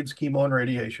cancer needs chemo and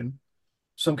radiation,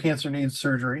 some cancer needs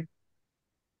surgery,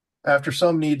 after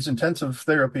some needs intensive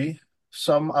therapy,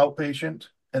 some outpatient,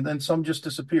 and then some just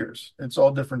disappears. It's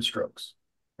all different strokes,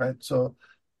 right? So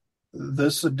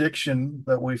this addiction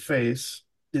that we face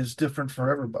is different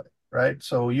for everybody, right?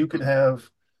 So you could have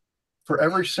for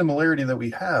every similarity that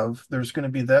we have, there's going to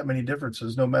be that many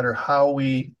differences, no matter how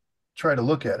we try to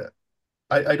look at it.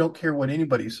 I don't care what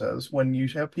anybody says. When you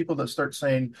have people that start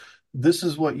saying, this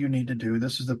is what you need to do,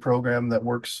 this is the program that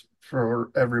works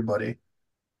for everybody,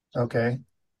 okay,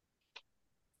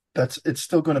 that's it's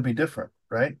still going to be different,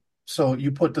 right? So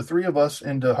you put the three of us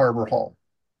into Harbor Hall,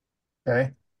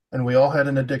 okay, and we all had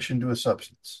an addiction to a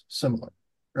substance, similar,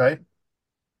 right?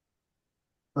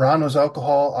 Ron was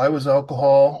alcohol, I was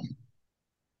alcohol,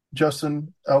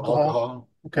 Justin alcohol, Alcohol.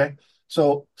 okay,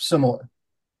 so similar,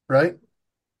 right?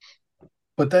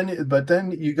 But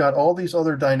then you got all these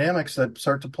other dynamics that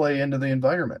start to play into the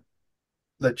environment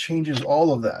that changes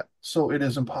all of that. So it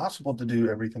is impossible to do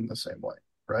everything the same way,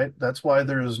 right? That's why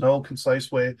there is no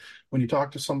concise way. When you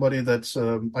talk to somebody that's,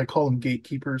 I call them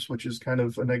gatekeepers, which is kind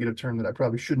of a negative term that I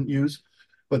probably shouldn't use,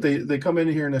 but they come in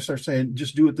here and they start saying,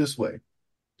 just do it this way,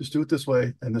 just do it this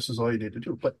way, and this is all you need to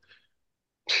do. But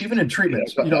even in Yeah,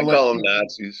 treatments, I like, call them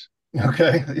Nazis.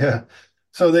 okay, yeah.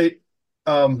 So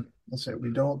let's say we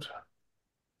don't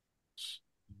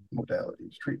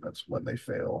modalities, treatments when they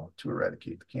fail to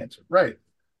eradicate the cancer. Right,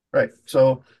 right.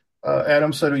 So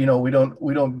Adam said, we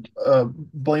don't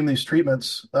blame these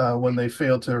treatments when they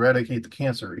fail to eradicate the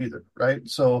cancer either, right?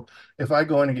 So if I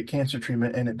go in and get cancer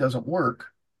treatment and it doesn't work,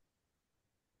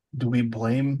 do we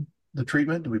blame the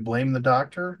treatment? Do we blame the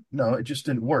doctor? No, it just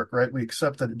didn't work, right? We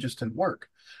accept that it just didn't work,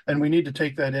 and we need to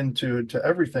take that into to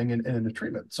everything in the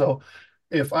treatment. So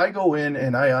if I go in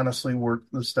and I honestly work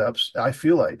the steps, I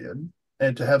feel I did,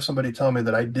 and to have somebody tell me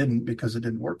that I didn't because it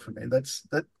didn't work for me, that's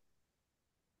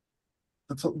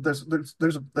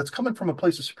coming from a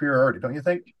place of superiority, don't you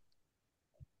think?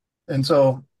 And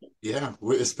so, Yeah,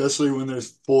 especially when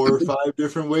there's 4 or 5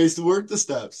 different ways to work the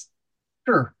steps.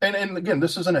 sure. And again,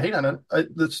 this isn't a hate on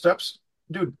it. The steps,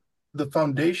 dude, the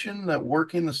foundation that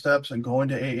working the steps and going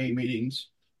to AA meetings,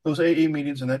 those AA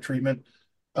meetings and that treatment,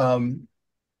 um,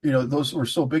 those were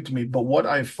so big to me. But what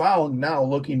I've found now,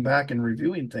 looking back and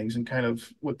reviewing things and kind of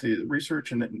with the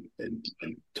research and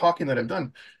talking that I've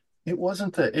done, it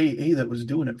wasn't the AA that was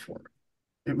doing it for me.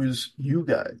 It was you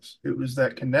guys. It was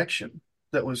that connection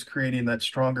that was creating that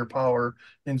stronger power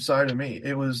inside of me.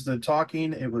 It was the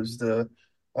talking. It was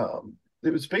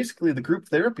basically the group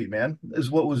therapy, man, is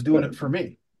what was doing it for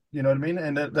me. You know what I mean?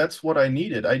 And that's what I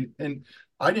needed. I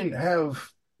didn't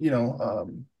have,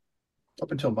 up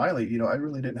until Miley, I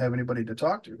really didn't have anybody to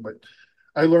talk to, but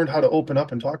I learned how to open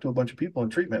up and talk to a bunch of people in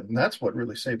treatment, and that's what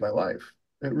really saved my life.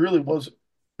 It really was.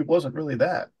 It wasn't really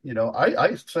that.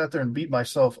 I sat there and beat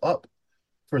myself up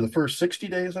for the first 60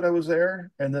 days that I was there,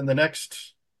 and then the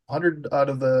next 100 out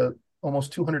of the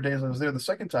almost 200 days I was there the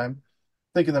second time,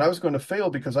 thinking that I was going to fail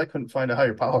because I couldn't find a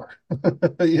higher power.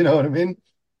 You know what I mean?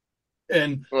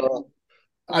 And Well,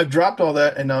 I've dropped all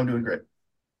that, and now I'm doing great.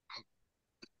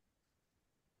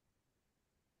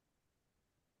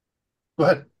 Go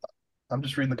ahead. I'm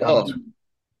just reading the comments.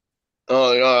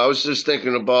 oh, I was just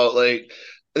thinking about like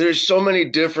there's so many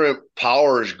different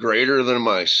powers greater than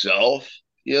myself,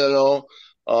 you know.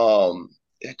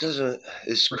 It doesn't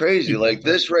it's crazy. Like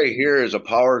this right here is a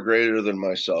power greater than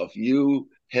myself. You,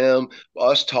 him,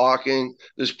 us talking,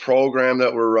 this program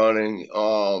that we're running.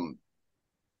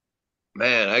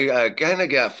 Man, I kind of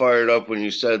got fired up when you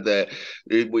said that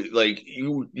like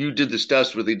you did the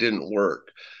steps but they didn't work.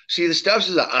 See, the steps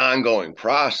is an ongoing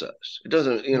process. It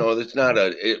doesn't, it's not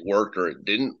a it worked or it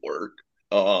didn't work.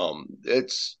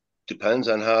 It's depends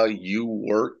on how you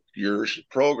work your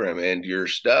program and your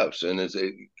steps. And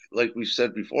like we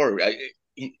said before,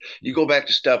 you go back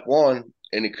to step one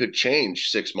and it could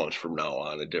change 6 months from now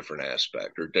on a different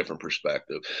aspect or different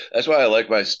perspective. That's why I like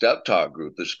my step talk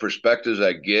group. This perspectives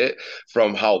I get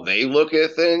from how they look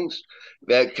at things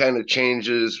that kind of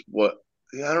changes what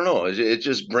I don't know. It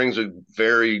just brings a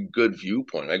very good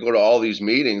viewpoint. I go to all these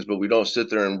meetings, but we don't sit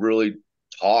there and really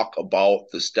talk about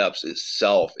the steps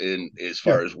itself in as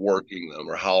Yeah. far as working them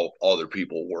or how other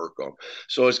people work them.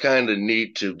 So it's kind of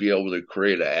neat to be able to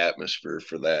create an atmosphere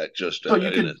for that just So you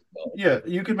in could, itself. yeah,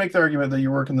 you could make the argument that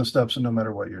you're working the steps and no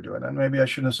matter what you're doing. And maybe I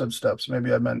shouldn't have said steps.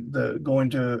 Maybe I meant the going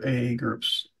to AA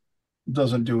groups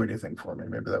doesn't do anything for me.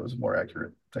 Maybe that was a more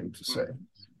accurate thing to say.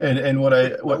 And what I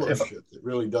what if Fellowship, it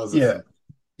really does it for yeah, me.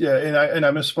 yeah, and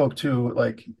I misspoke too.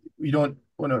 Like you don't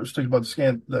when I was talking about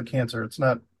the cancer, it's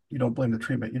not you don't blame the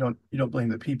treatment. You don't blame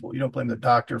the people. You don't blame the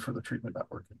doctor for the treatment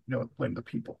not working. You don't blame the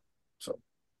people. So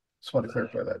just want to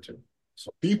clarify that too.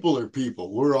 So People are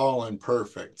people. We're all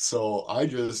imperfect. So I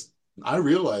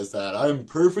realize that I'm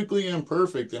perfectly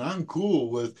imperfect and I'm cool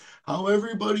with how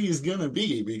everybody is going to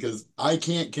be because I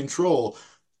can't control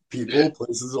people,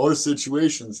 places, or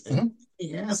situations in mhm.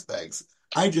 any aspects.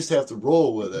 I just have to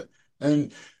roll with it.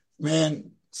 And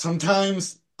man,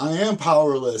 sometimes I am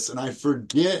powerless and I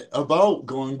forget about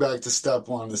going back to step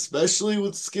one, especially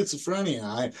with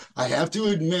schizophrenia. I have to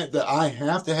admit that I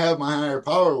have to have my higher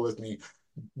power with me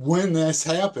when this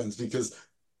happens because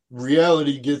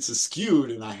reality gets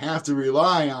skewed and I have to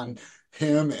rely on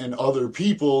him and other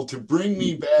people to bring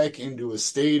me back into a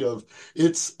state of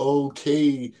it's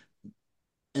okay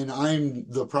and I'm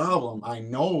the problem. I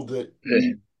know that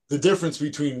the difference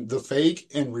between the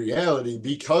fake and reality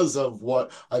because of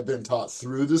what I've been taught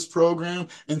through this program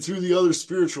and through the other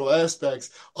spiritual aspects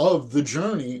of the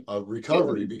journey of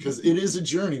recovery because it is a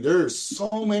journey. There are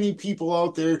so many people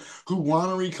out there who want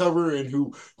to recover and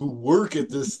who work at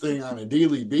this thing on a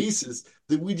daily basis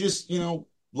that we just,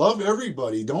 love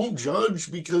everybody. Don't judge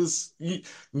because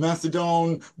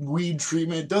methadone, weed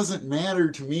treatment doesn't matter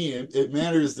to me. It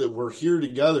matters that we're here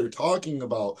together talking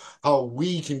about how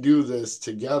we can do this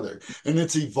together. And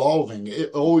it's evolving.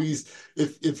 It always,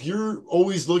 if you're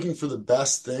always looking for the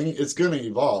best thing, it's going to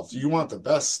evolve. You want the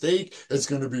best steak, it's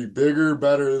going to be bigger,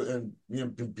 better,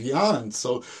 and beyond.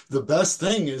 So the best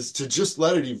thing is to just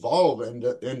let it evolve and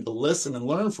to listen and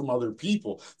learn from other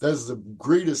people. That's the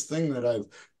greatest thing that I've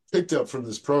picked up from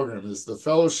this program is the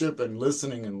fellowship and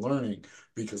listening and learning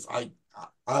because I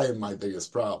am my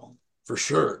biggest problem for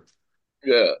sure.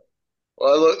 Yeah.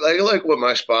 Well, I like what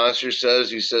my sponsor says.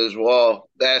 He says, "Well,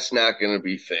 that's not going to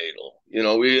be fatal.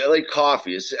 We I like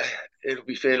coffee. It'll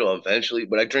be fatal eventually,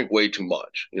 but I drink way too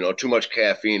much. Too much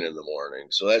caffeine in the morning.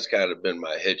 So that's kind of been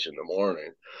my hitch in the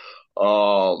morning.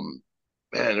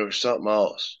 Man, there was something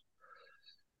else.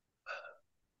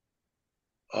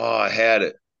 Oh, I had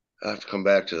it. I have to come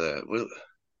back to that.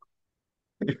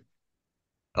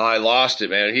 Oh, I lost it,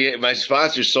 man. My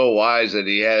sponsor's so wise that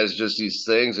he has just these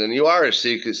things, and you are as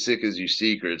sick as your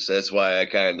secrets. That's why I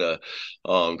kind of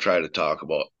try to talk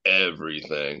about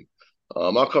everything.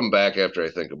 I'll come back after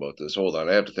I think about this. Hold on,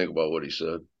 I have to think about what he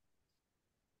said.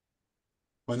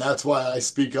 And that's why I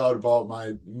speak out about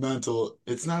my mental.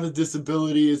 It's not a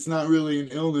disability. It's not really an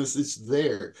illness. It's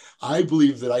there. I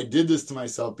believe that I did this to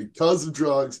myself because of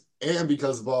drugs and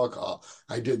because of alcohol.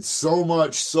 I did so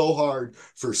much, so hard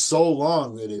for so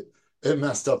long that it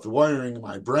messed up the wiring in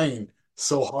my brain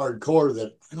so hardcore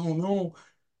that I don't know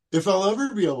if I'll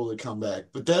ever be able to come back.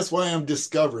 But that's why I'm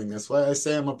discovering. That's why I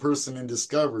say I'm a person in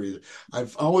discovery. I'm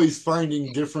always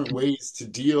finding different ways to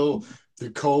deal, to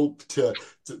cope, to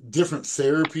different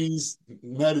therapies,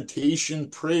 meditation,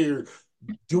 prayer,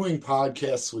 doing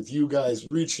podcasts with you guys,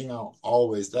 reaching out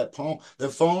always. That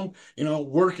phone,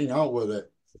 working out with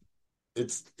it.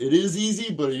 It is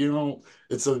easy, but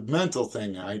it's a mental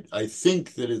thing. I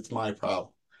think that it's my problem.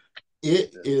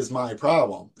 It is my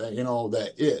problem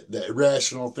that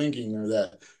irrational thinking or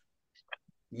that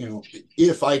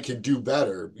if I could do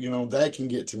better, that can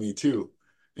get to me too.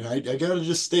 And I gotta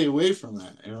just stay away from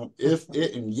that. If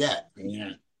it and yet,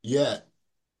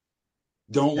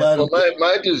 don't Yeah. let Well, them get.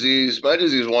 my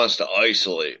disease wants to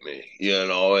isolate me,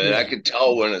 and I Yeah, can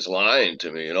tell when it's lying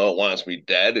to me. It wants me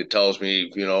dead. It tells me,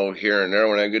 here and there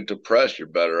when I get depressed, you're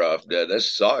better off dead. That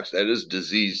sucks. That is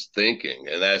disease thinking,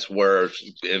 and that's where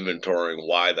inventorying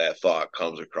why that thought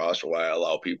comes across or why I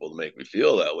allow people to make me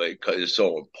feel that way because it's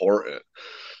so important.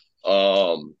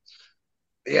 Um,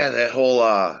 yeah, that whole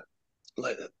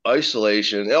like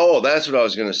isolation. Oh, that's what I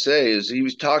was going to say is he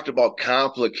was talked about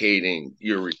complicating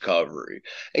your recovery.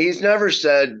 And he's never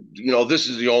said, this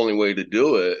is the only way to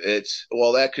do it. It's,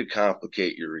 well, that could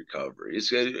complicate your recovery.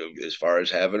 It's as far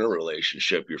as having a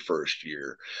relationship your first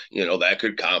year, that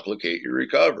could complicate your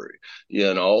recovery. You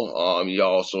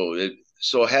also,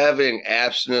 so having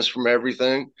abstinence from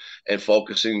everything and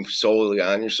focusing solely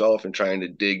on yourself and trying to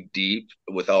dig deep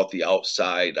without the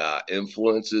outside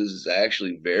influences is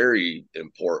actually very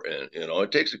important. You know,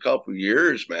 it takes a couple of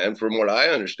years, man. From what I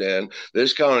understand,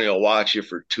 this county will watch you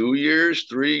for 2 years,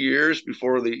 3 years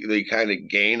before they kind of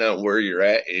gain on where you're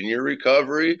at in your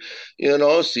recovery. You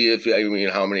know, see if I mean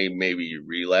how many maybe you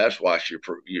relapse, watch your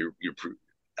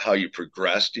how you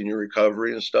progressed in your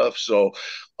recovery and stuff. So,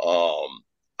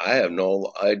 I have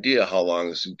no idea how long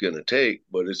this is going to take,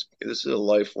 but this is a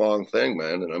lifelong thing,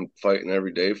 man, and I'm fighting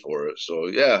every day for it. So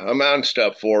yeah, I'm on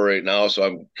step 4 right now, so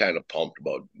I'm kind of pumped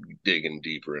about digging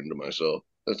deeper into myself.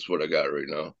 That's what I got right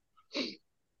now.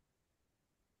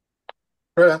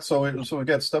 Right. So we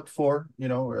got step four.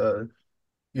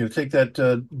 You take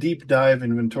that deep dive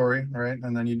inventory, right,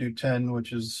 and then you do 10,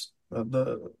 which is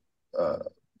the uh,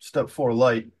 step four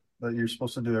light that you're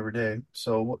supposed to do every day.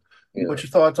 So, Yeah. what's your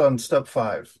thoughts on step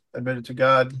five? Admit it to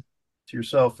God, to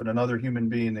yourself, and another human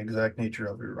being the exact nature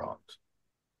of your wrongs.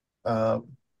 Uh,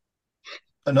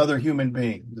 another human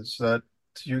being. Is that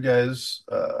to you guys?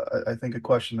 I think a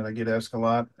question that I get asked a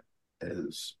lot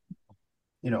is,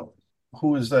 you know,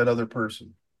 who is that other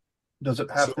person? Does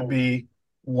it have to So, be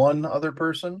one other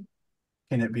person?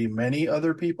 Can it be many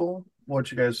other people?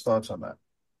 What's your guys' thoughts on that?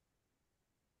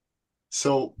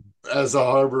 so as a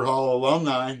Harbor Hall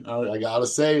alumni, I gotta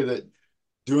say that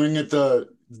doing it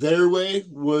their way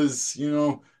was,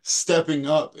 stepping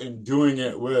up and doing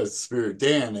it with Spirit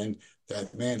Dan, and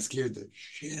that man scared the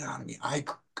shit out of me. I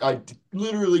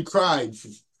literally cried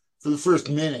for the first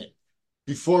minute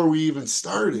before we even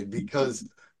started because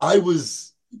I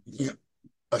was,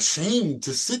 ashamed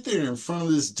to sit there in front of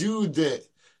this dude that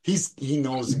he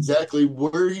knows exactly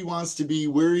where he wants to be,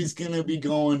 where he's gonna be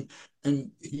going,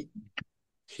 and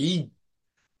he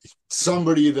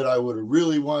somebody that I would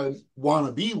really want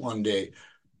to be one day,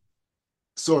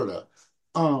 sort of.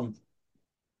 Um,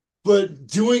 but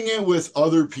doing it with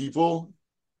other people,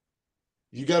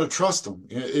 you got to trust them.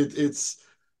 It's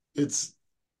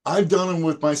I've done them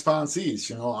with my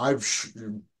sponsees. I've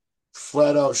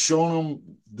flat out shown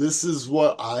them this is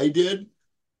what I did,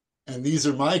 and these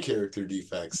are my character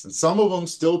defects. And some of them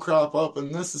still crop up,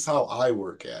 and this is how I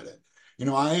work at it.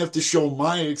 I have to show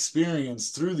my experience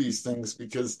through these things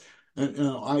because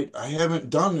I haven't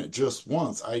done it just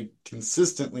once. I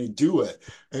consistently do it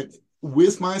and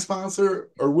with my sponsor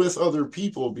or with other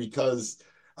people because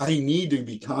I need to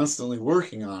be constantly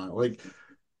working on it. Like,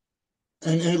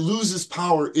 and it loses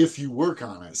power if you work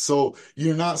on it. So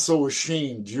you're not so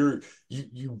ashamed. You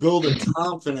build a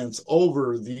confidence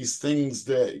over these things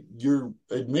that you're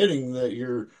admitting that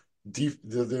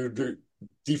they're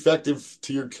defective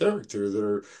to your character, that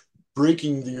are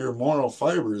breaking your moral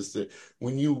fibers. That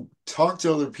when you talk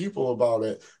to other people about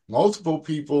it, multiple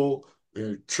people,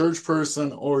 your church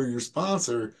person or your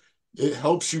sponsor, it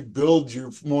helps you build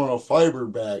your moral fiber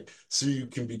back so you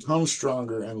can become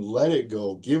stronger and let it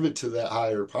go, give it to that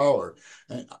higher power.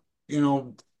 And, you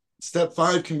know, step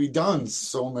 5 can be done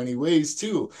so many ways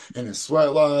too. In a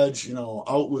sweat lodge,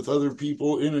 out with other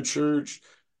people in a church,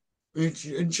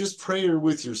 and just prayer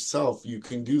with yourself. You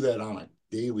can do that on a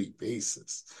daily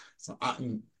basis. So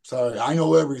I'm sorry, I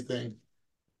know everything.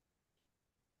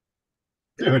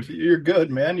 Dude, you're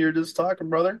good, man. You're just talking,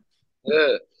 brother.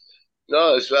 Yeah.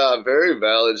 No, it's very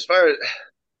valid. As far as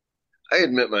I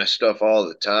admit my stuff all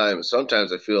the time.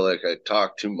 Sometimes I feel like I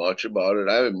talk too much about it.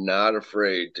 I am not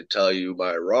afraid to tell you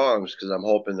my wrongs because I'm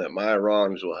hoping that my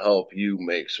wrongs will help you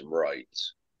make some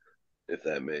rights, if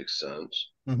that makes sense.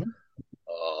 Hmm.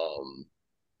 Um,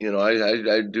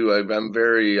 I do. I'm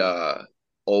very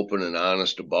open and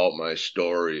honest about my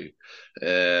story,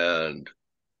 and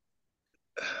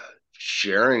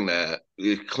sharing that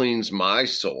it cleans my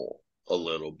soul a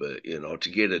little bit.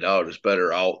 To get it out is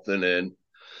better out than in.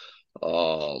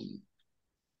 Um,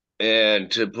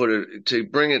 and to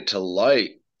bring it to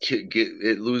light,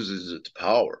 it loses its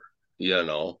power.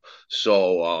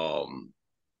 So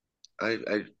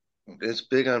I it's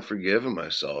big on forgiving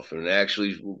myself and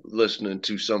actually listening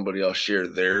to somebody else share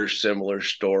their similar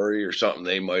story or something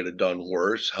they might have done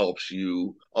worse helps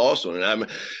you also. And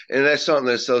that's something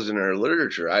that says in our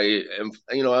literature.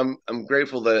 I'm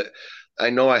grateful that I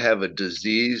know I have a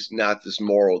disease, not this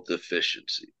moral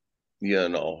deficiency.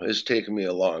 It's taken me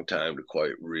a long time to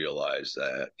quite realize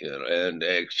that, and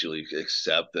actually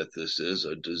accept that this is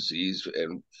a disease.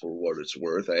 And for what it's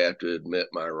worth, I have to admit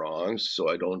my wrongs so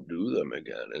I don't do them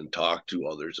again and talk to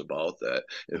others about that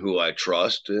and who I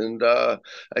trust. And I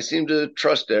seem to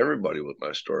trust everybody with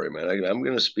my story, man. I'm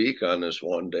going to speak on this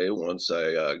one day once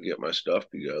I get my stuff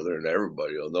together, and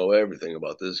everybody will know everything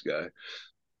about this guy.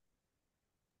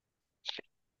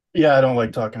 Yeah, I don't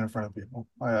like talking in front of people.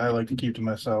 I like to keep to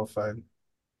myself.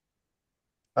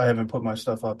 I haven't put my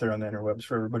stuff out there on the interwebs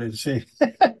for everybody to see.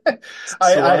 So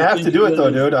I I have to think do of it it though,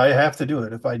 as dude. I have to do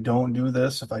it. If I don't do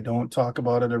this, if I don't talk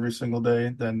about it every single day,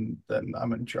 then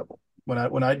I'm in trouble.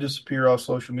 When I disappear off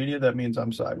social media, that means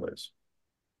I'm sideways.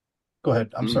 Go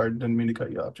ahead. I'm Mm, sorry, didn't mean to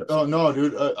cut you off, oh Justin. no,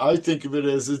 dude. I think of it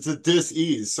as it's a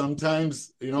dis-ease.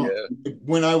 Sometimes, yeah.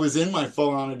 when I was in my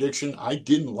full-on addiction, I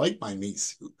didn't like my meat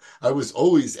suit. I was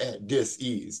always at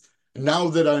dis-ease. Now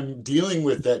that I'm dealing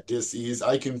with that dis-ease,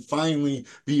 I can finally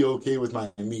be okay with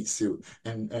my meat suit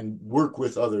and work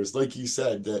with others, like you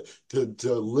said, that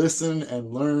to listen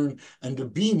and learn and to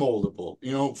be moldable,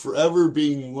 forever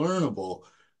being learnable.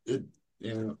 It,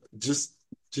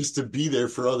 just to be there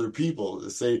for other people to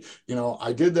say,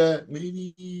 I did that.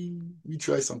 Maybe we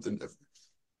try something different.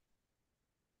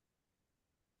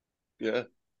 Yeah.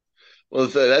 Well,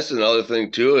 that's another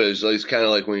thing too. Is like, it's kind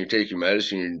of like when you take your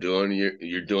medicine,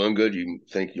 you're doing good. You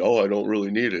think, oh, I don't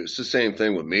really need it. It's the same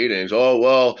thing with meetings. Oh,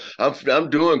 well, I'm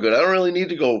doing good. I don't really need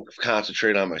to go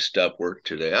concentrate on my step work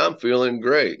today. I'm feeling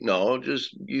great. No,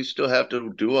 just you still have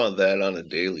to do all that on a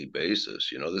daily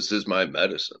basis. This is my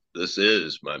medicine. This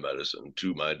is my medicine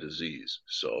to my disease.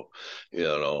 So,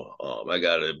 I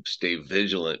got to stay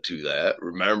vigilant to that.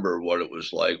 Remember what it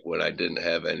was like when I didn't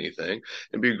have anything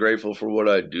and be grateful for what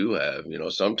I do have.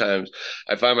 Sometimes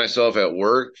I find myself at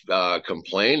work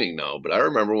complaining now, but I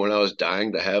remember when I was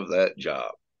dying to have that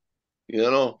job,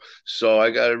 so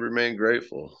I got to remain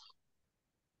grateful.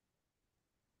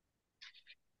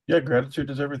 Yeah, gratitude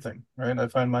is everything, right? I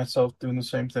find myself doing the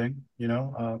same thing.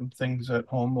 Things at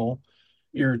home will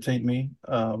irritate me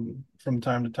from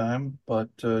time to time. But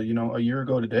a year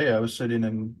ago today, I was sitting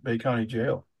in Bay County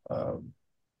Jail,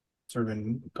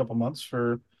 serving a couple months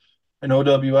for an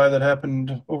OWI that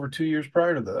happened over 2 years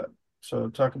prior to that. So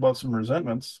talk about some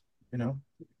resentments. You know,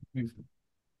 you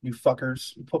you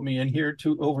fuckers put me in here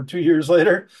over 2 years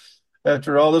later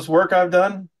after all this work I've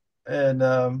done.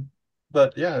 And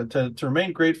but yeah, to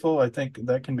remain grateful, I think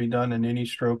that can be done in any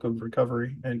stroke of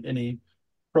recovery and any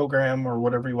program or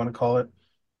whatever you want to call it.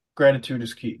 Gratitude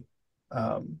is key.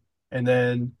 And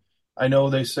then I know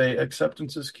they say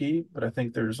acceptance is key, but I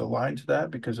think there's a line to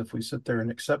that because if we sit there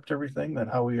and accept everything, then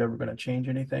how are we ever going to change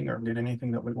anything or get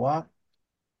anything that we want?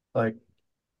 Like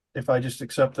if I just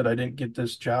accept that I didn't get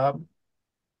this job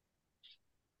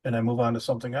and I move on to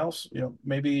something else,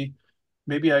 maybe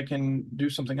I can do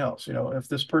something else. If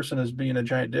this person is being a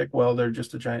giant dick, well, they're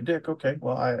just a giant dick. Okay,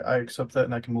 well, I accept that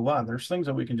and I can move on. There's things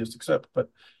that we can just accept, but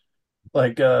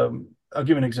like I'll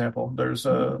give you an example. There's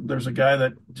a guy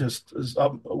that just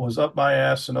was up my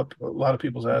ass and up a lot of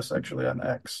people's ass actually on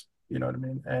X. You know what I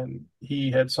mean? And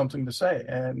he had something to say,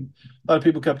 and a lot of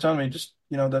people kept telling me, just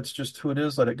that's just who it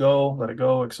is. Let it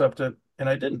go, accept it. And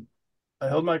I didn't. I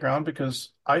held my ground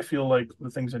because I feel like the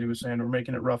things that he was saying were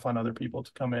making it rough on other people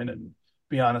to come in and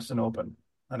be honest and open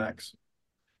on X.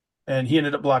 And he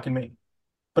ended up blocking me.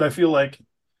 But I feel like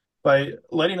by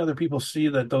letting other people see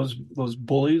that those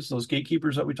bullies, those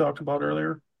gatekeepers that we talked about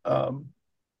earlier,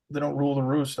 they don't rule the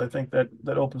roost. I think that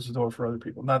opens the door for other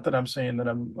people. Not that I'm saying that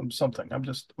I'm something.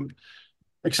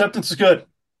 Acceptance is good,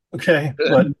 okay,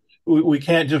 but we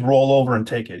can't just roll over and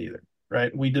take it either,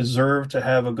 right? We deserve to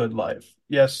have a good life.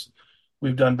 Yes,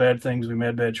 we've done bad things, we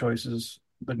made bad choices,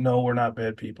 but no, we're not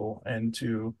bad people. And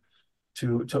to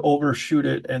overshoot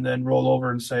it and then roll over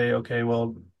and say, okay,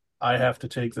 well, I have to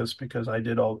take this because I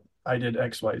did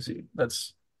XYZ.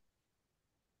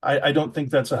 I don't think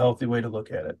that's a healthy way to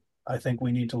look at it. I think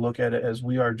we need to look at it as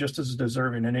we are just as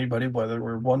deserving anybody, whether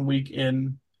we're 1 week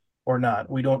in or not.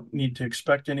 We don't need to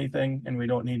expect anything and we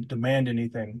don't need to demand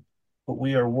anything, but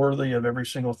we are worthy of every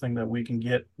single thing that we can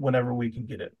get whenever we can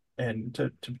get it. And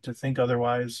to think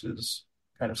otherwise is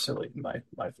kind of silly in my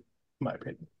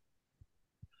opinion.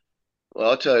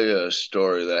 Well, I'll tell you a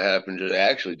story that happened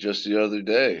actually just the other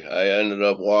day. I ended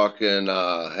up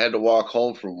had to walk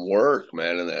home from work,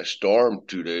 man, in that storm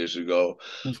 2 days ago.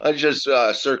 I just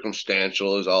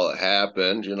circumstantial is all that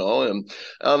happened, and on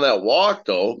that walk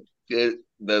though,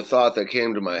 the thought that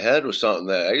came to my head was something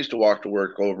that I used to walk to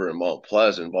work over in Mount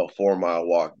Pleasant, about 4 mile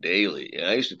walk daily. And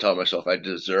I used to tell myself I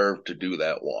deserve to do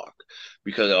that walk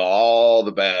because of all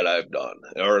the bad I've done.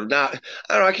 Or not,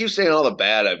 I don't know, I keep saying all the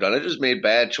bad I've done. I just made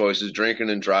bad choices, drinking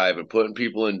and driving, putting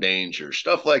people in danger,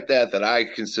 stuff like that I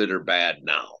consider bad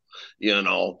now, you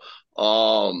know.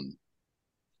 Um,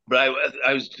 but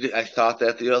I thought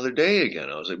that the other day again.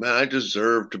 I was like, man, I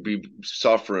deserve to be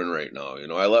suffering right now.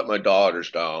 I let my daughters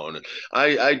down. And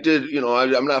I did,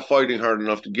 I'm not fighting hard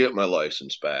enough to get my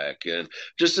license back. And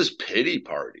just this pity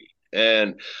party.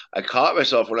 And I caught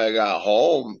myself when I got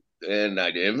home. and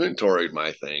I'd inventoried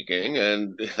my thinking,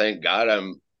 and thank God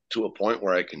I'm to a point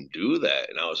where I can do that.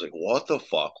 And I was like, what the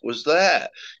fuck was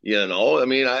that? I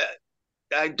mean,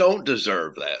 I don't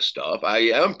deserve that stuff. I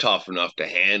am tough enough to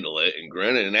handle it and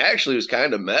grin it. And actually, it was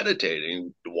kind of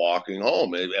meditating walking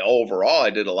home. Overall, I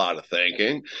did a lot of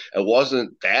thinking. It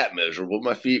wasn't that miserable.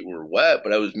 My feet were wet,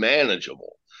 but I was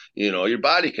manageable. Your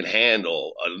body can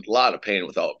handle a lot of pain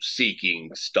without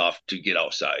seeking stuff to get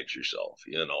outside yourself.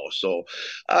 So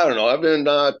I don't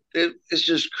know. It's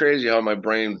just crazy how my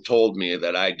brain told me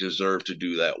that I deserve to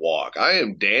do that walk. I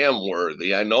am damn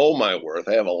worthy. I know my worth.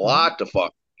 I have a Mhm. lot to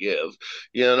fuck give,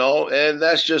 and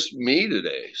that's just me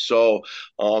today. So,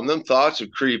 them thoughts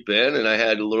would creep in, and I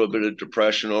had a little bit of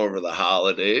depression over the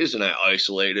holidays, and I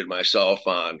isolated myself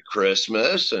on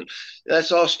Christmas, and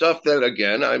that's all stuff that,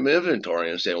 again, I'm inventorying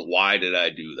and saying, why did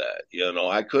I do that?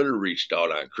 I could have reached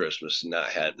out on Christmas and not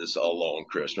had this alone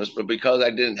Christmas, but because I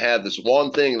didn't have this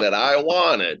one thing that I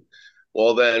wanted,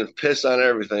 well, then piss on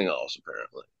everything else,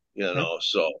 apparently. Yeah.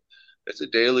 So it's a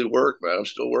daily work, man. I'm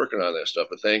still working on that stuff,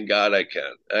 but thank God I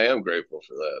can. I am grateful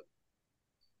for that.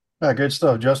 Yeah, good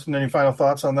stuff. Justin, any final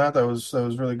thoughts on that? That was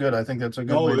really good. I think that's a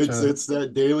good No, way to. it's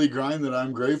that daily grind that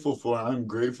I'm grateful for. I'm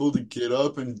grateful to get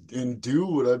up and do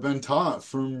what I've been taught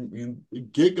from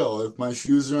get-go. If my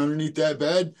shoes are underneath that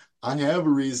bed, I have a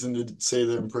reason to say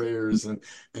them prayers,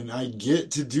 and I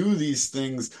get to do these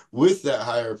things with that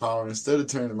higher power instead of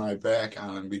turning my back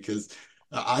on him because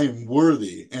I am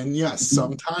worthy. And yes,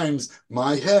 sometimes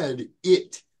my head,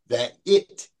 it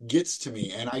gets to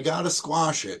me and I gotta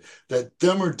squash it. That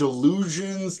them are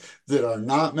delusions that are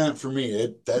not meant for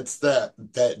me. That's that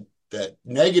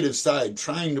negative side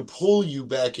trying to pull you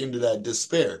back into that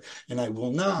despair. And I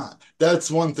will not.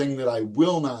 That's one thing that I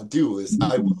will not do is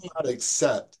I will not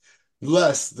accept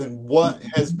less than what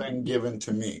has been given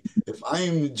to me. If I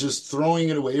am just throwing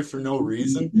it away for no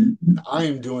reason, then I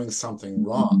am doing something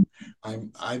wrong.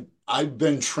 I've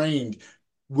been trained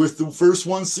with the first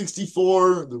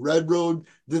 164, the Red Road,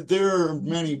 that there are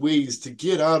many ways to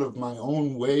get out of my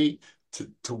own way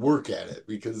to work at it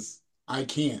because I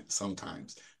can't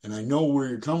sometimes. And I know where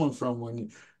you're coming from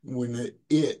when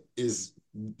it is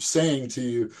saying to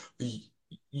you,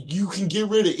 you can get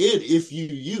rid of it if you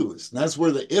use. And that's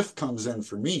where the if comes in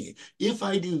for me. If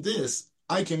I do this,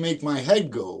 I can make my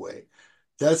head go away.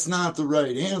 That's not the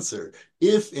right answer.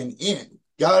 If and in.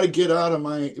 Got to get out of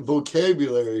my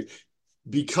vocabulary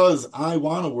because I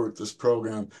want to work this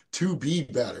program to be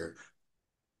better.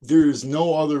 There is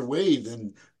no other way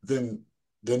than than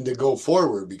to go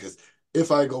forward because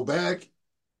if I go back,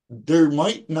 there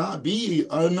might not be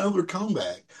another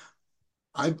comeback.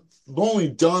 I've only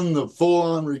done the full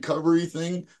on recovery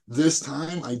thing this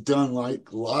time. I've done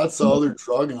like lots of other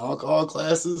drug and alcohol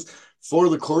classes for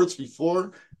the courts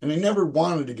before, and I never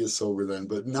wanted to get sober then.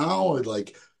 But now,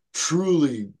 like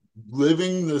truly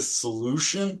living this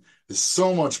solution is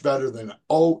so much better than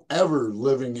ever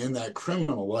living in that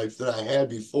criminal life that I had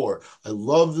before. I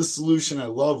love the solution, I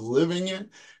love living it,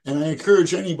 and I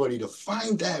encourage anybody to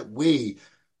find that way,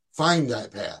 find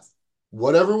that path.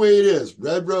 Whatever way it is,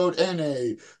 Red Road,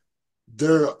 NA,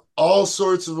 there are all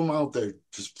sorts of them out there.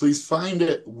 Just please find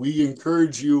it. We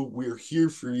encourage you. We're here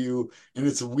for you. And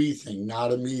it's a we thing,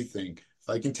 not a me thing. If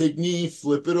I can take me,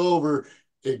 flip it over,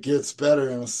 it gets better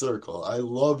in a circle. I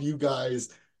love you guys.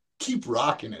 Keep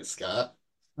rocking it, Scott.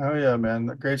 Oh yeah, man,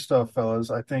 great stuff, fellas.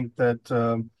 I think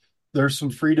that there's some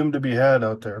freedom to be had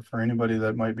out there for anybody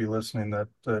that might be listening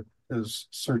that is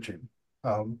searching.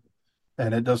 Um,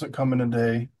 and it doesn't come in a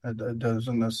day. It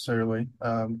doesn't necessarily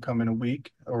come in a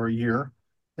week or a year.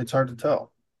 It's hard to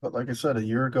tell. But like I said, a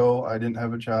year ago, I didn't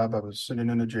have a job. I was sitting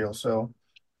in a jail cell.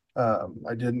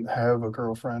 I didn't have a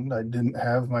girlfriend. I didn't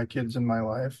have my kids in my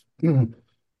life.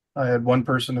 I had one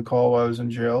person to call while I was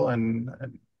in jail, and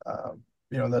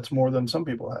that's more than some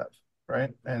people have,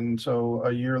 right? And so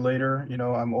a year later,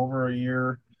 I'm over a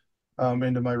year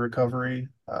into my recovery.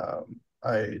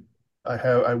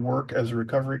 I work as a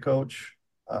recovery coach.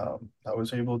 I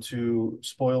was able to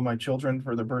spoil my children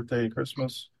for their birthday,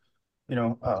 Christmas, you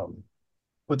know.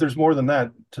 But there's more than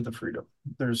that to the freedom.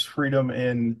 There's freedom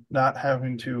in not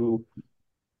having to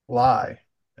lie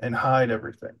and hide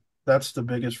everything. That's the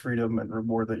biggest freedom and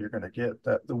reward that you're going to get.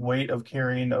 That the weight of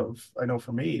carrying of, I know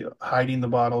for me, hiding the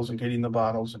bottles and getting the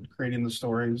bottles and creating the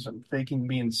stories and faking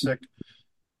being sick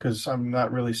because I'm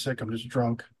not really sick. I'm just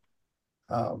drunk.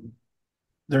 Um,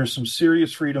 there's some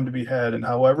serious freedom to be had, and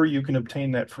however you can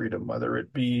obtain that freedom, whether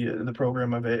it be the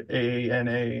program of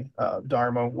AANA,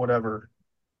 Dharma, whatever,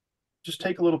 just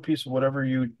take a little piece of whatever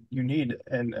you need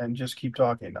and just keep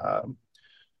talking.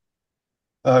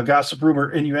 Gossip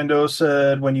Rumor Innuendo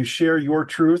said, when you share your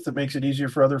truth, it makes it easier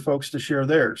for other folks to share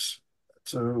theirs.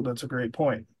 So that's a great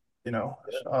point. You know,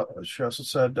 she also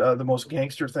said, the most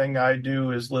gangster thing I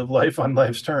do is live life on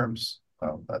life's terms.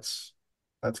 Well, that's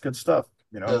good stuff.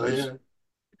 You know, Hell there's yeah.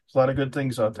 a lot of good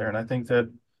things out there. And I think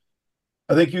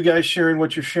you guys sharing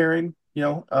what you're sharing,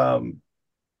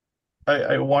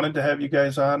 I wanted to have you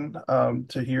guys on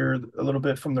to hear a little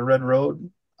bit from the Red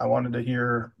Road. I wanted to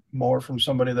hear more from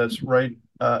somebody that's right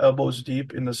elbows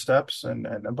deep in the steps and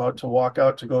about to walk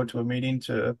out to go to a meeting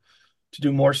to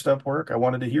do more step work. I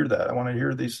wanted to hear that. I want to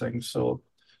hear these things. So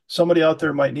somebody out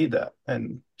there might need that.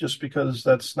 And just because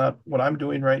that's not what I'm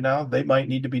doing right now, they might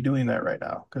need to be doing that right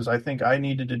now because I think I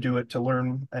needed to do it to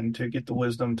learn and to get the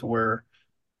wisdom to where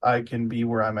I can be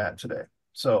where I'm at today.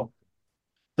 So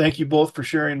thank you both for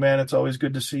sharing, man. It's always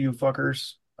good to see you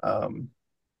fuckers. Um,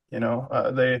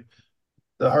 the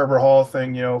Harbor Hall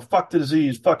thing, fuck the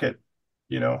disease, fuck it,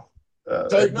 you know, at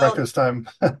Tighten up. breakfast time.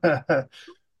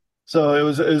 So it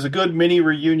was a good mini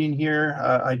reunion here.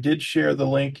 I did share the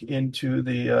link into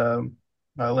the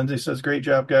Lindsay says, great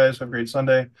job, guys. Have a great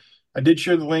Sunday. I did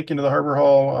share the link into the Harbor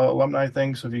Hall alumni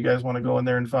thing. So if you guys want to go in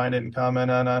there and find it and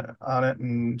comment on it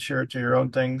and share it to your own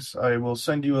things, I will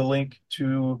send you a link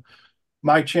to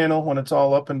my channel when it's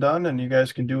all up and done, and you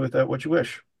guys can do with that what you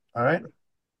wish. All right.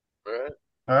 All right.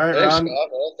 All right, Thanks, Ron. Scott.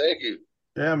 Man. Thank you.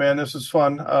 Yeah, man, this is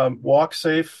fun. Walk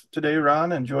safe today,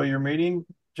 Ron. Enjoy your meeting.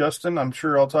 Justin, I'm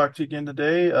sure I'll talk to you again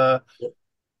today.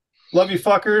 Love you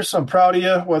fuckers. I'm proud of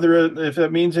you. If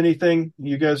that means anything,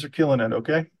 you guys are killing it.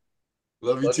 Okay.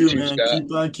 Love you Love you too, too, man. Scott.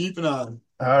 Keep on keeping on.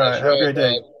 All right. That's Have a right, great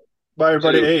day. bud. Bye, You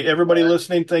everybody. too. Hey, everybody Bye.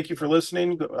 listening, thank you for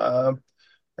listening.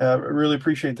 Really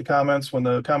appreciate the comments when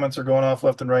the comments are going off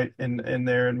left and right in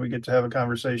there, and we get to have a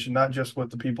conversation, not just with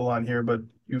the people on here, but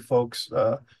you folks.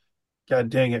 God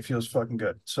dang, it feels fucking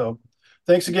good. So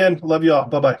thanks again. Love you all.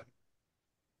 Bye bye.